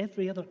right for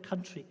every other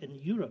country in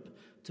Europe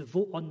to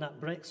vote on that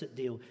Brexit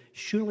deal,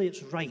 surely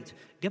it's right,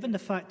 given the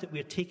fact that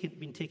we're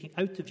being taken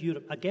out of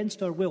Europe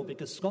against our will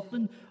because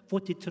Scotland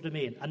voted to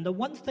remain. And the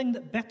one thing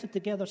that Better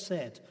Together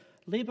said,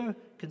 Labour,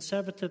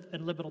 Conservative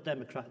and Liberal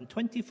Democrat, in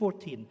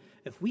 2014,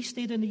 if we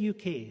stayed in the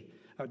UK,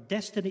 our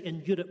destiny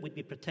in Europe would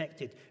be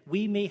protected.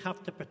 We may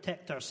have to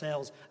protect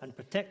ourselves and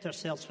protect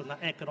ourselves from that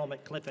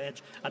economic cliff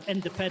edge, and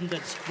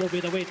independence will be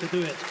the way to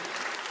do it.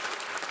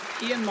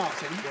 Ian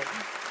Martin.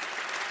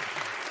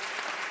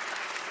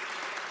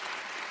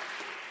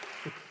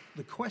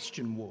 The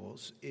question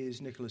was,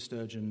 is Nicola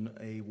Sturgeon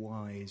a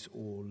wise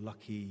or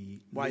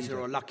lucky Wiser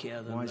leader? or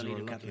luckier than Wiser the leader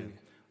or of luckier? Catalonia?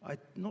 I'm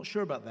not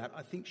sure about that.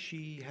 I think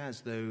she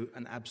has, though,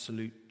 an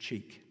absolute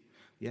cheek.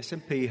 The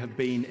SNP have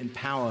been in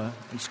power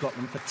in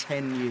Scotland for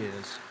 10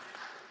 years.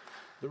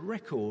 The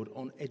record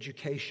on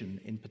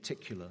education in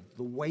particular,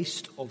 the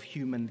waste of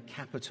human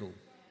capital,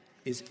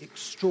 is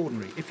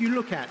extraordinary. If you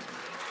look at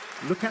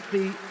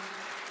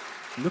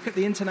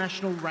the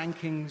international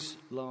rankings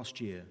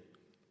last year,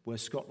 where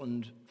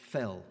Scotland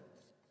fell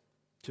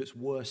to its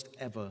worst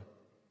ever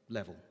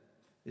level.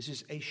 This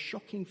is a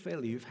shocking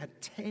failure. You've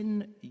had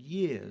 10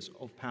 years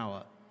of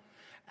power,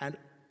 and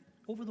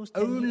over those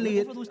 10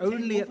 years, at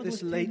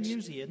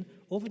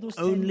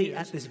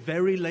this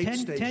very late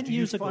stage, 10 do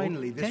years you ago,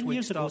 finally this 10 week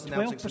years ago, start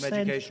announcing some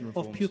education 12%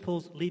 reforms? of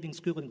pupils leaving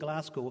school in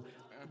Glasgow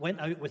went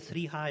out with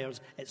 3 hires.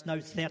 It's now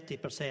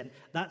 30%.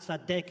 That's a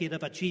decade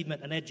of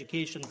achievement in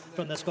education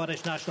from the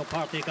Scottish National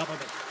Party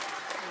government.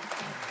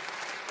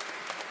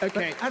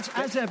 Okay,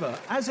 as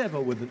ever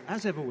with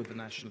the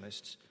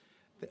nationalists,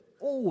 they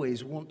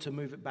always want to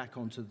move it back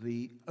onto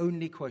the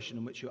only question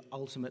in which you're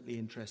ultimately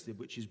interested,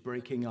 which is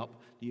breaking up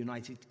the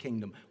United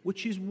Kingdom,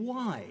 which is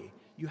why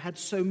you had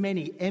so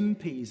many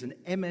MPs and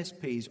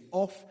MSPs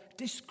off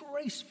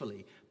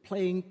disgracefully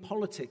playing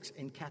politics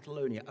in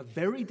Catalonia, a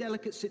very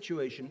delicate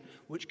situation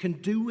which can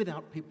do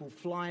without people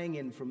flying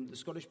in from the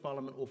Scottish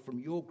Parliament or from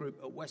your group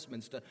at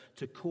Westminster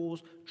to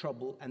cause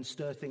trouble and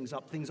stir things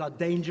up. Things are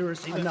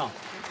dangerous enough.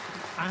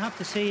 I have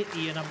to say,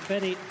 Ian, I'm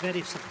very,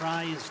 very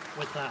surprised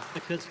with that,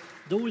 because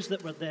those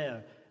that were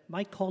there,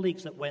 my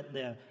colleagues that went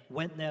there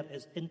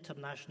as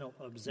international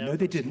observers. No,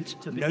 they didn't.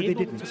 To be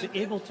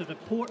able to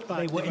report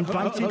back. They were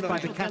invited by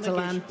the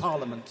Catalan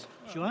Parliament.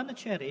 Joanna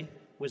Cherry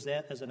was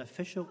there as an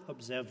official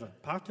observer,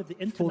 part of the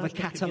international for the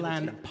Catalan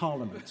community.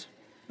 Parliament.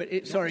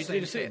 But sorry, did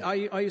you say? Are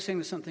you saying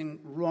there's something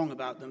wrong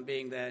about them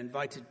being there,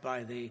 invited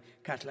by the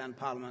Catalan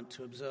Parliament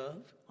to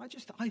observe?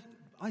 That's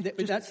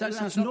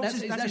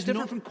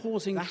different from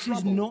causing trouble. That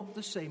is not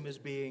the same as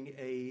being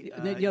a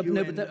UN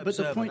observer. But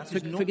the point, that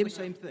is not the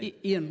same thing.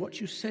 Ian, what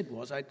you said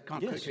was, I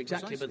can't quote you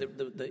exactly, precisely.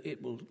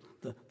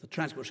 but the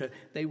transcript will show,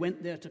 they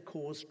went there to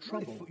cause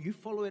trouble. Right, you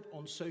follow it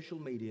on social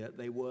media,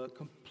 they were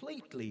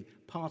completely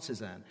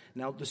partisan.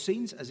 Now, the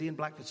scenes, as Ian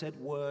Blackford said,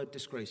 were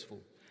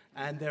disgraceful.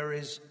 And there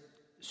is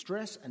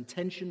stress and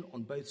tension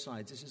on both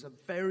sides. This is a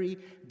very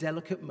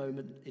delicate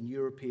moment in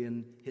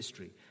European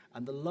history.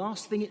 And the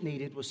last thing it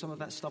needed was some of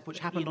that stuff which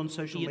happened on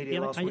social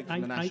media last week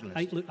from the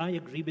nationalists. I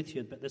agree with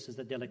you, but this is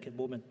a delicate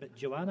moment. But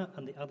Joanna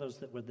and the others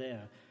that were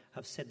there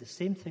have said the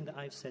same thing that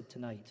I've said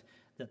tonight,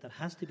 that there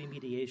has to be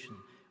mediation.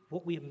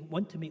 What we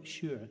want to make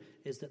sure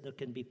is that there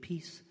can be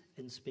peace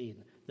in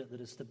Spain, that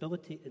there is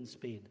stability in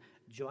Spain.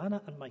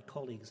 Joanna and my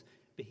colleagues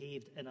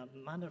behaved in a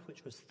manner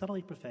which was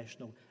thoroughly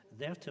professional,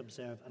 there to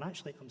observe, and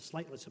actually I'm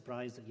slightly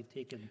surprised that you've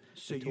taken...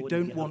 So you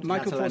don't want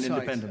Catalan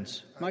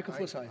independence? Michael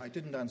Forsyth. I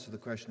didn't answer the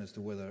question as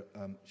to whether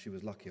she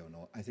was lucky or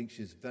not. I think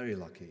she's very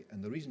lucky,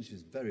 and the reason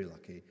she's very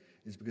lucky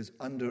is because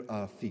under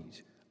our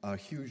feet are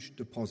huge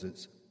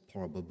deposits,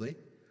 probably,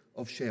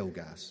 of shale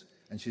gas.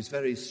 And she's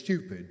very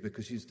stupid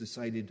because she's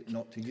decided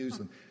not to use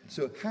them.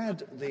 So had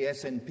the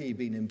SNP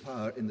been in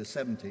power in the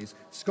 70s,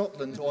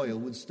 Scotland's oil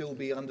would still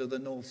be under the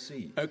North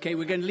Sea. OK,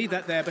 we're going to leave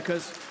that there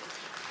because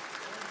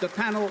the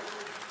panel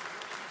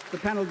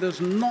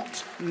does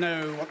not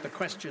know what the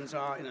questions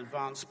are in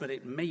advance, but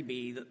it may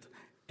be that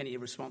any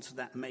response to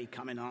that may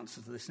come in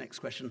answer to this next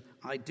question.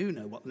 I do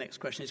know what the next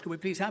question is. Can we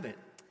please have it?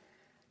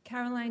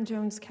 Caroline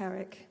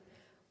Jones-Carrick.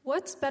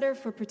 What's better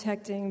for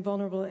protecting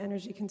vulnerable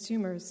energy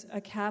consumers,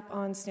 a cap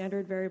on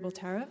standard variable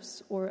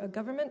tariffs or a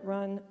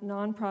government-run,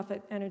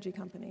 non-profit energy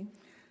company?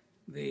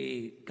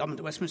 The government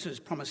of Westminster is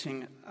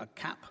promising a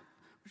cap,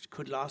 which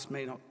could last,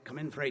 may not come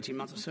in for 18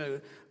 months or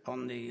so,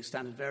 on the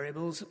standard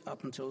variables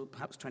up until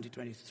perhaps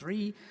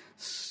 2023.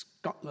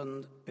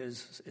 Scotland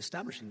is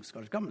establishing, the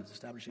Scottish Government is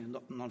establishing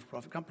a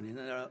non-profit company, and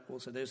there are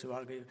also those who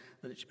argue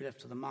that it should be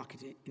left to the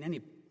market in any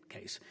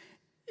case.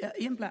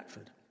 Ian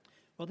Blackford.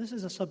 Well, this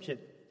is a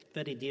subject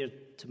very dear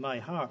to my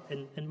heart.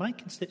 In my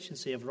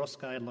constituency of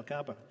Roskillie and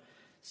Lochaber,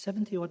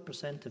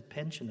 70-odd% of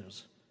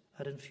pensioners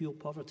are in fuel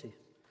poverty.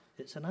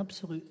 It's an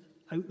absolute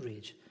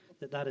outrage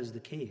that is the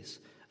case.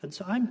 And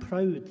so I'm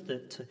proud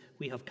that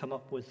we have come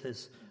up with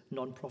this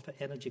non-profit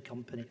energy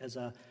company as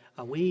a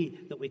way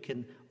that we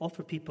can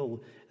offer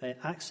people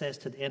access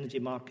to the energy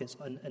markets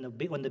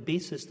on the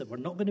basis that we're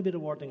not going to be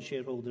rewarding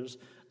shareholders,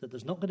 that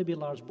there's not going to be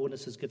large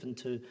bonuses given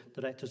to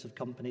directors of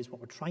companies. What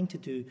we're trying to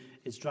do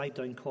is drive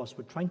down costs.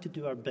 We're trying to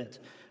do our bit.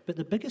 But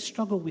the biggest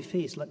struggle we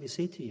face, let me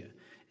say to you,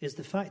 is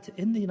the fact that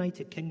in the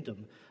United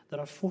Kingdom there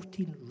are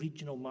 14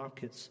 regional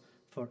markets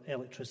for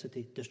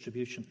electricity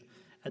distribution.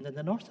 And in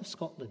the north of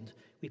Scotland,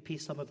 we pay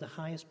some of the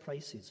highest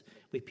prices.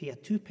 We pay a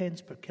 2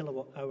 pence per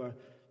kilowatt hour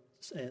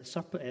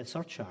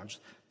surcharge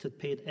to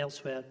paid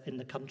elsewhere in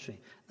the country.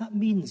 That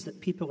means that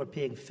people are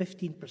paying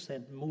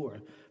 15%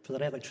 more for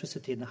their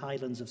electricity in the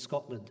Highlands of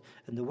Scotland,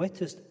 in the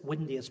wettest,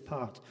 windiest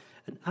part.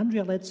 And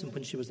Andrea Leadsom,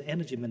 when she was the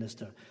Energy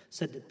Minister,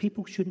 said that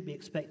people shouldn't be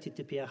expected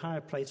to pay a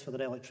higher price for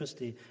their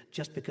electricity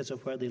just because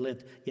of where they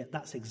lived. Yet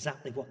that's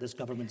exactly what this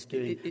government's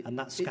doing, and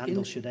that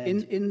scandal should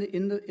end.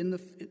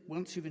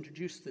 Once you've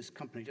introduced this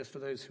company, just for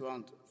those who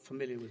aren't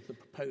familiar with the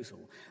proposal,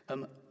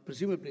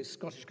 presumably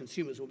Scottish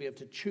consumers will be able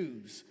to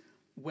choose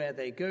where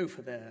they go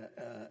for their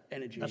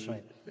energy. That's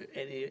right.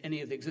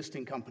 Any of the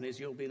existing companies,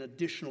 you'll be an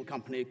additional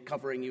company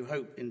covering, you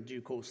hope, in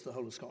due course, the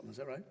whole of Scotland. Is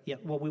that right? Yeah,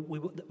 well,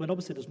 when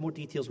obviously there's more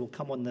details will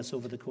come on this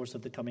over the course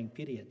of the coming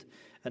period,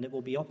 and it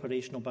will be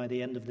operational by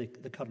the end of the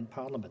current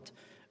Parliament.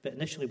 But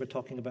initially we're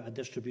talking about a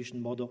distribution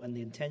model, and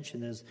the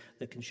intention is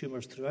that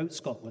consumers throughout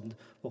Scotland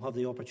will have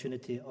the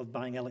opportunity of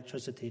buying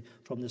electricity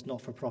from this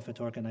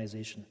not-for-profit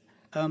organisation.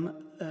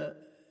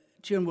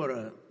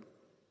 Onwurah,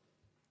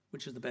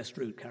 which is the best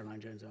route,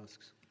 Caroline Jones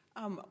asks?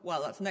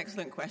 Well, that's an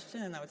excellent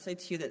question, and I would say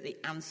to you that the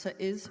answer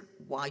is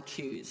why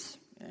choose?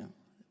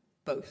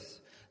 Both.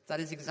 That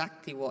is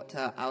exactly what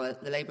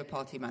the Labour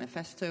Party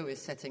manifesto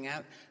is setting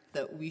out,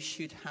 that we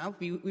should have.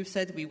 We've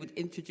said we would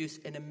introduce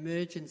an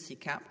emergency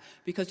cap,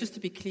 because just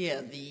to be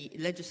clear, the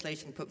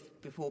legislation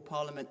put before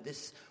Parliament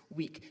this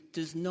week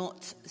does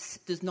not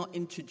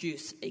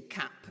introduce a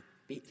cap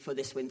for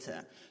this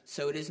winter.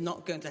 So it is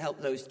not going to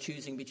help those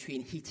choosing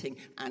between heating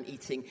and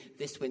eating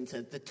this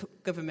winter. The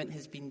government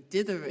has been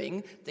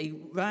dithering. They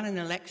ran an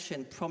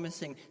election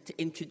promising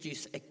to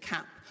introduce a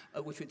cap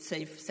which would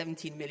save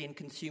 17 million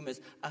consumers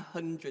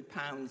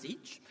 £100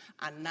 each.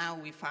 And now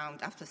we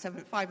found, after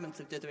 5 months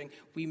of dithering,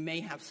 we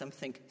may have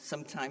something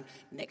sometime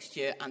next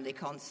year, and they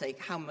can't say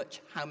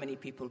how many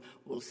people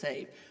will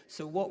save.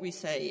 So what we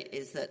say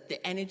is that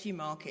the energy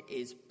market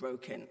is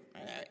broken.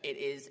 It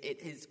is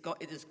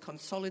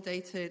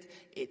consolidated.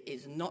 It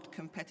is not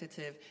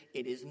competitive.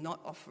 It is not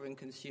offering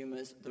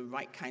consumers the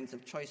right kinds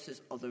of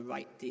choices or the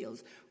right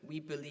deals. We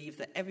believe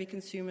that every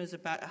consumer is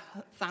about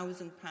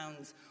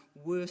 £1,000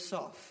 worse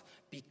off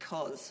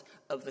because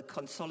of the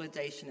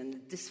consolidation and the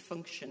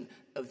dysfunction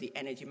of the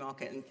energy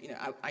market. And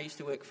I used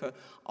to work for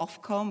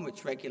Ofcom,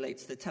 which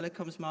regulates the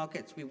telecoms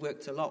markets. We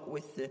worked a lot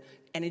with the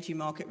energy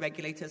market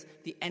regulators.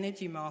 The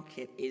energy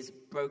market is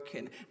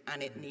broken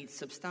and it needs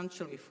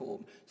substantial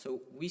reform.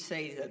 So we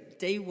say that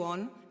day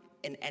one,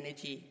 an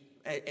energy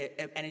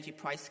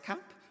price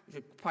cap,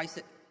 which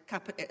would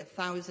cap it at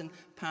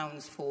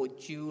 £1,000 for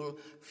dual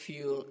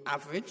fuel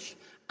average,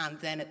 and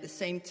then at the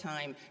same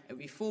time a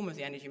reform of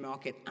the energy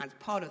market, and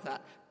part of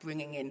that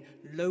bringing in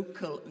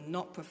local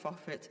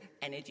not-for-profit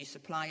energy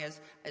suppliers,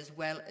 as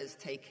well as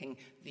taking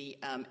the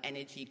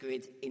energy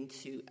grid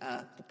into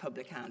the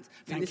public hands.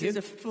 This is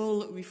a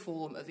full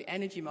reform of the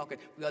energy market.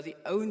 We are the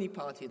only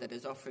party that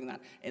is offering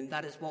that, and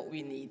that is what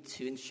we need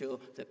to ensure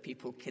that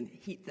people can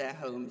heat their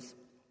homes.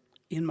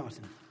 Ian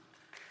Martin.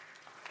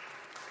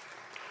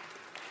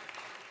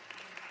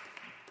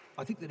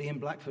 I think that Ian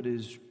Blackford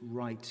is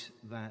right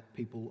that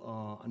people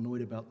are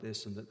annoyed about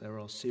this and that there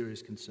are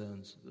serious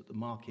concerns that the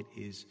market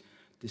is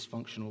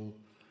dysfunctional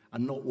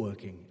and not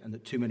working, and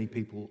that too many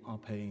people are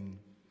paying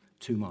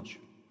too much.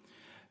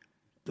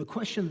 The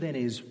question then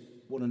is,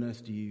 what on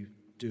earth do you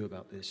do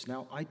about this?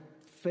 Now, I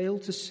fail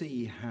to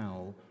see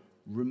how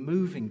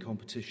removing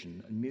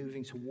competition and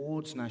moving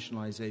towards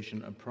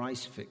nationalisation and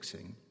price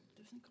fixing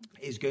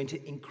is going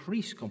to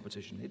increase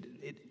competition.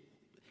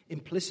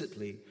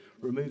 implicitly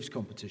removes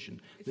competition.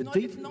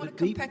 It's not a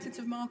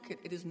competitive market.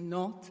 It is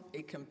not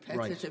a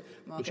competitive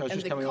market.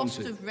 And the cost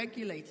of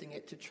regulating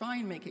it to try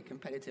and make it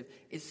competitive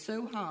is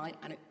so high,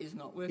 and it is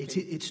not working.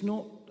 It's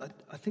not.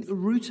 I think the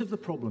root of the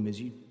problem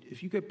is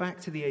if you go back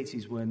to the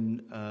 80s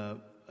when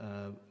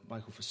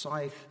Michael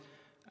Forsyth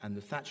and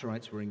the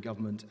Thatcherites were in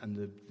government and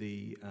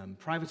the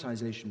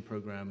privatisation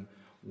programme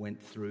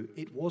went through,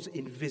 it was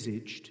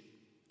envisaged,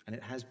 and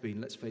it has been,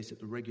 let's face it,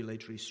 the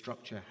regulatory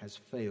structure has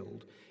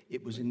failed.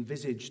 It was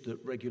envisaged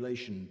that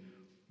regulation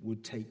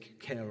would take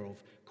care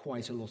of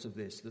quite a lot of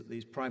this, that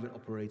these private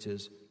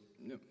operators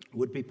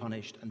would be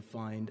punished and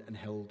fined and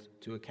held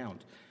to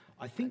account.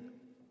 I think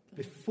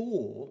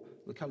before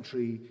the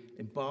country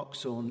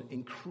embarks on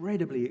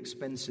incredibly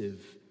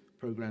expensive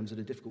programs at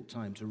a difficult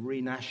time to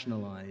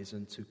renationalise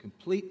and to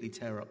completely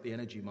tear up the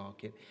energy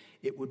market,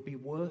 it would be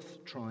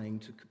worth trying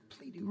to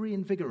completely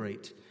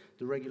reinvigorate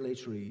the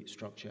regulatory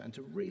structure and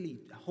to really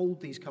hold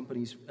these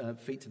companies'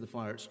 feet to the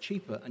fire. It's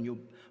cheaper, and you're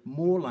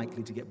more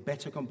likely to get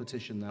better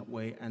competition that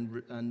way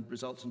and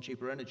results in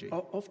cheaper energy.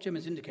 Ofgem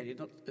has indicated,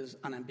 not as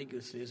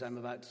unambiguously as I'm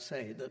about to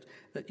say,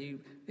 that you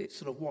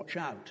sort of watch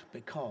out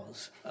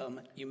because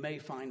you may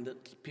find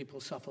that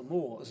people suffer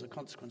more as a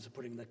consequence of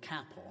putting the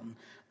cap on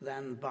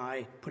than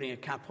by putting a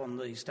cap on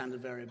the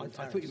standard variable tariffs.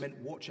 I thought you meant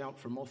watch out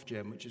from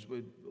Ofgem, which is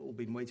we've all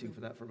been waiting for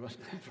that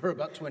for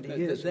about 20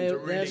 years.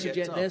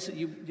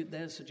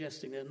 They're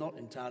suggesting they're not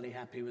entirely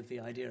happy with the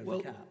idea of the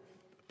cap.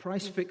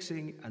 Price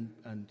fixing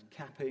and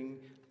capping,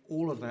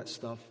 all of that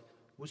stuff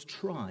was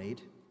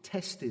tried,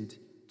 tested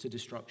to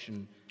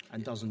destruction,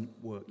 and doesn't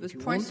work. There's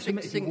price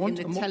fixing in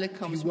the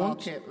telecoms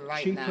market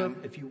right now.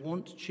 If you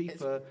want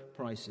cheaper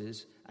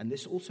prices, and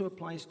this also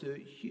applies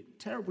to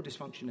terrible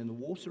dysfunction in the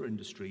water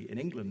industry in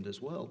England as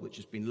well, which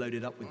has been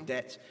loaded up with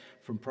debt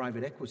from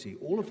private equity,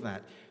 all of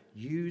that,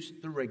 use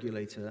the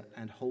regulator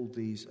and hold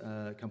these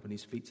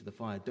companies' feet to the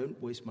fire. Don't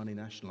waste money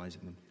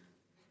nationalising them.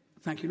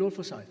 Thank you, Lord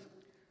Forsyth.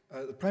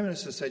 The Prime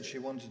Minister said she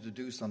wanted to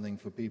do something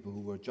for people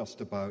who were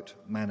just about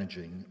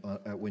managing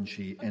when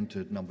she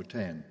entered number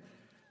 10.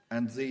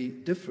 And the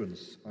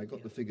difference, I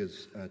got the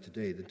figures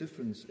today, the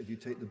difference, if you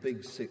take the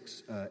big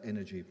 6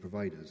 energy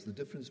providers, the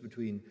difference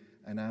between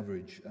an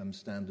average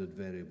standard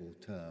variable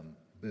term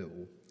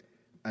bill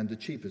and the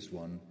cheapest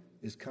one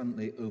is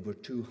currently over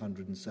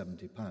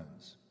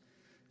 £270.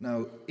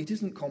 Now, it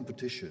isn't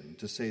competition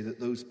to say that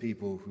those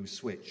people who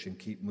switch and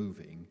keep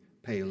moving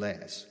pay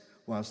less,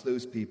 whilst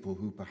those people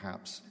who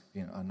perhaps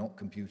are not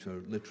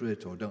computer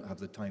literate or don't have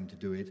the time to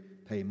do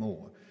it pay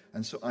more.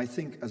 And so I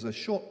think as a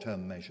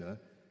short-term measure,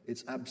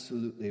 it's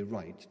absolutely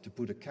right to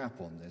put a cap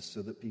on this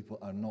so that people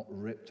are not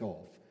ripped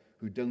off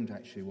who don't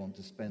actually want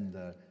to spend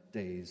their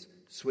days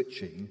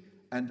switching.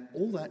 And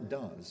all that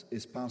does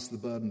is pass the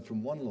burden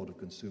from one lot of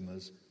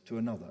consumers to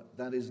another.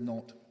 That is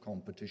not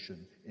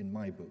competition in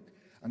my book.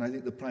 And I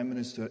think the Prime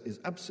Minister is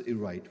absolutely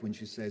right when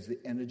she says the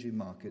energy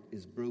market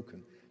is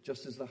broken,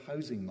 just as the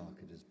housing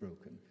market is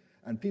broken.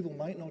 And people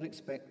might not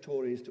expect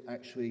Tories to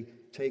actually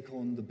take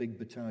on the big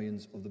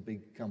battalions of the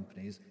big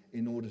companies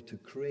in order to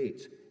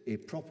create a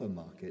proper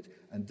market,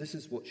 and this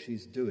is what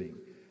she's doing.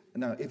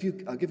 Now,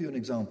 I'll give you an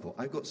example.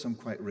 I've got some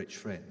quite rich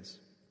friends,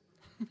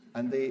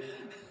 and they're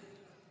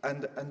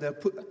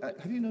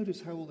have you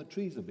noticed how all the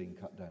trees are being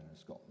cut down in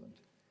Scotland?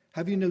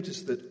 Have you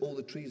noticed that all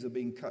the trees are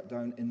being cut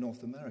down in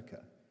North America?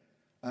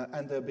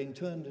 And they're being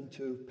turned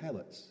into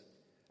pellets,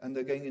 and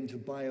they're going into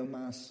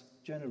biomass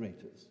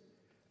generators,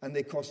 and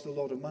they cost a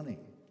lot of money.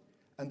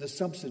 And the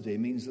subsidy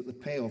means that the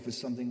payoff is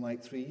something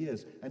like 3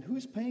 years. And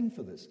who's paying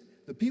for this?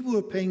 The people who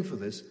are paying for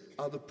this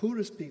are the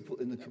poorest people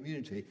in the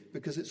community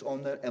because it's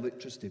on their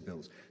electricity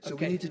bills. So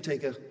we need to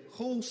take a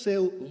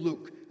wholesale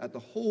look at the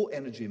whole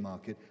energy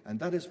market, and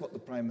that is what the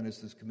Prime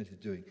Minister is committed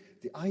to doing.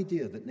 The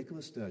idea that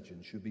Nicola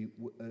Sturgeon should be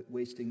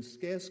wasting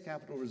scarce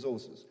capital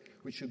resources,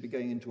 which should be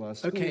going into our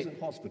schools and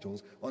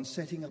hospitals, on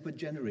setting up a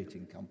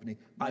generating company,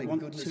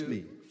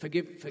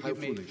 forgive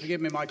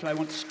me, Michael, I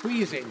want to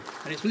squeeze in,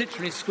 and it's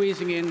literally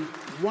squeezing in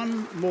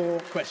one more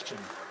question.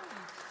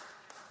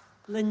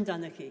 Lynn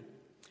Dunnicky.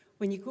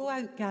 When you go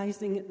out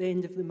guising at the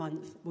end of the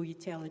month, will you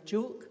tell a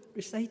joke,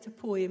 recite a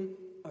poem,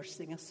 or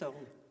sing a song?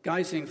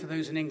 Guising, for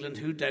those in England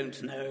who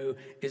don't know,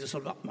 is a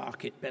sort of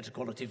upmarket, better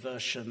quality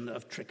version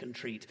of trick and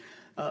treat.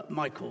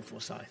 Michael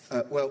Forsyth.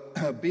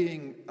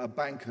 Being a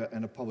banker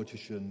and a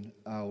politician,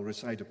 I'll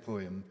recite a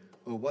poem.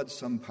 Oh, what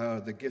some power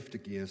the gift to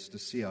give us to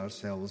see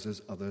ourselves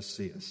as others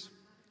see us.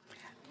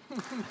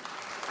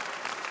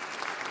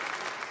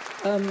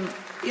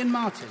 Ian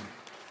Martin.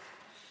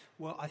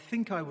 Well, I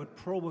think I would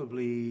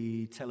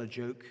probably tell a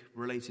joke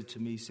related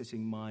to me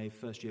sitting my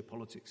first-year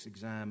politics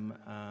exam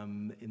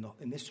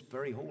in this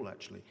very hall,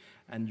 actually.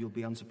 And you'll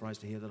be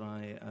unsurprised to hear that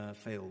I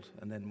failed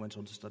and then went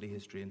on to study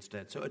history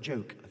instead. So a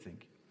joke, I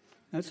think.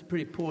 That's a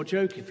pretty poor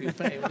joke if you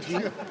failed,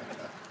 isn't it?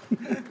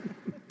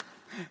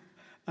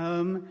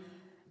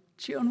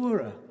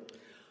 Onwurah.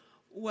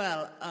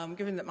 Well,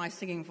 given that my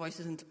singing voice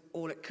isn't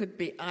all it could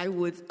be, I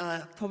would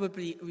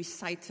probably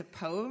recite a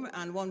poem.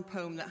 And one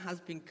poem that has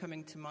been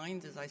coming to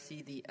mind as I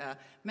see the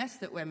mess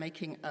that we're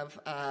making of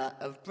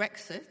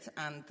Brexit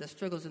and the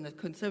struggles in the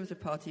Conservative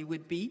Party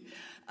would be,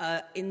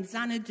 in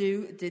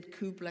Xanadu did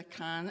Kubla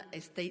Khan a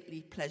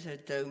stately pleasure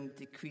dome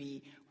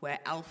decree, where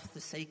Alf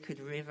the sacred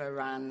river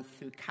ran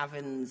through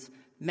caverns,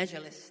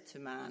 measureless to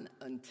man,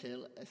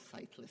 until a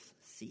sightless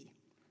sea.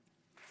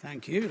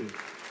 Thank you.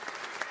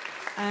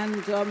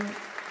 And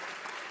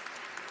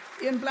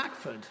Ian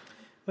Blackford.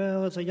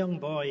 Well, as a young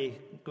boy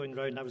going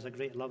round, I was a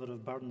great lover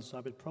of burns, so I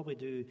would probably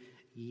do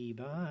Ye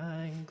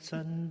banks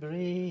and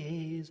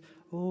braes,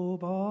 O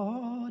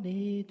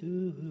bonny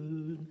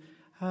Doon,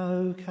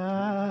 how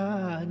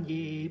can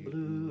ye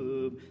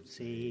bloom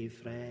sae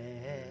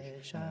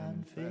fresh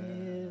and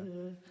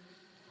fair?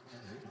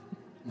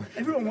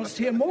 Everyone wants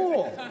to hear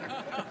more.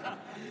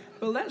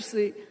 Well, that's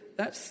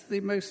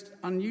the most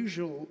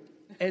unusual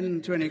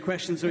end to any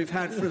questions that we've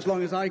had for as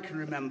long as I can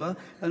remember,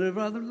 and a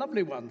rather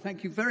lovely one.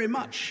 Thank you very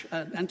much.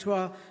 And to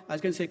our, I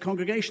was going to say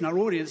congregation, our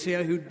audience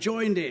here who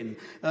joined in.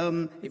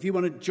 If you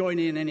want to join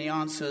in any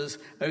answers,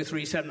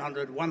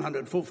 03700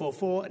 100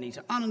 444,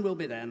 Anita Annan will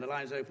be there, and the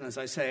line's open, as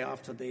I say,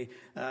 after the,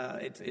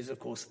 of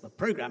course, the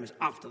programme is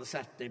after the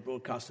Saturday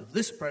broadcast of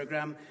this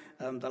programme.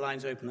 The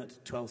line's open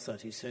at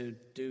 12:30, so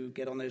do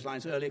get on those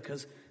lines early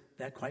because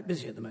they're quite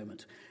busy at the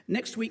moment.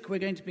 Next week we're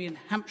going to be in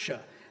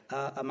Hampshire.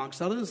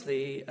 Amongst others,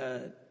 the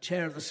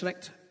chair of the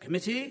Select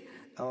Committee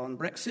on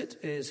Brexit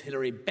is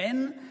Hilary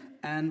Benn,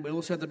 and we'll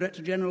also have the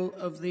Director General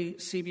of the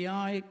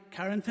CBI,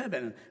 Karen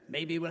Fairbairn.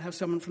 Maybe we'll have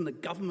someone from the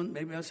government,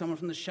 maybe we'll have someone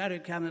from the Shadow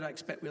Cabinet. I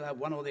expect we'll have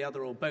one or the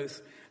other or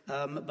both.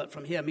 But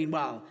from here,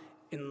 meanwhile,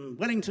 in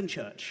Wellington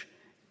Church,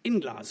 in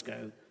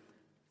Glasgow,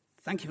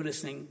 thank you for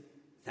listening.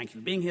 Thank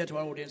you for being here to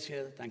our audience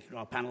here. Thank you to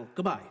our panel.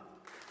 Goodbye.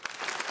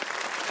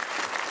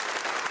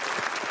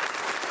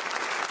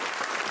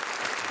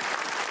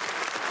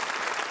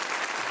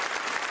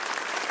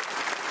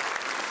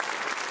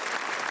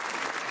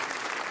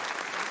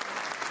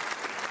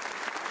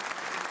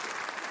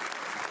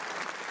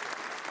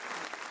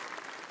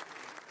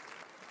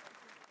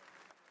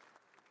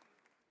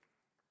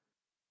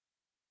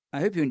 I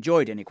hope you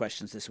enjoyed Any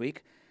Questions this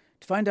week.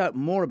 To find out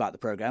more about the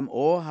programme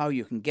or how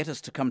you can get us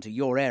to come to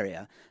your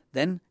area,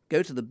 then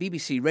go to the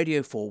BBC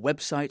Radio 4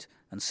 website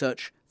and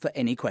search for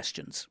Any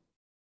Questions.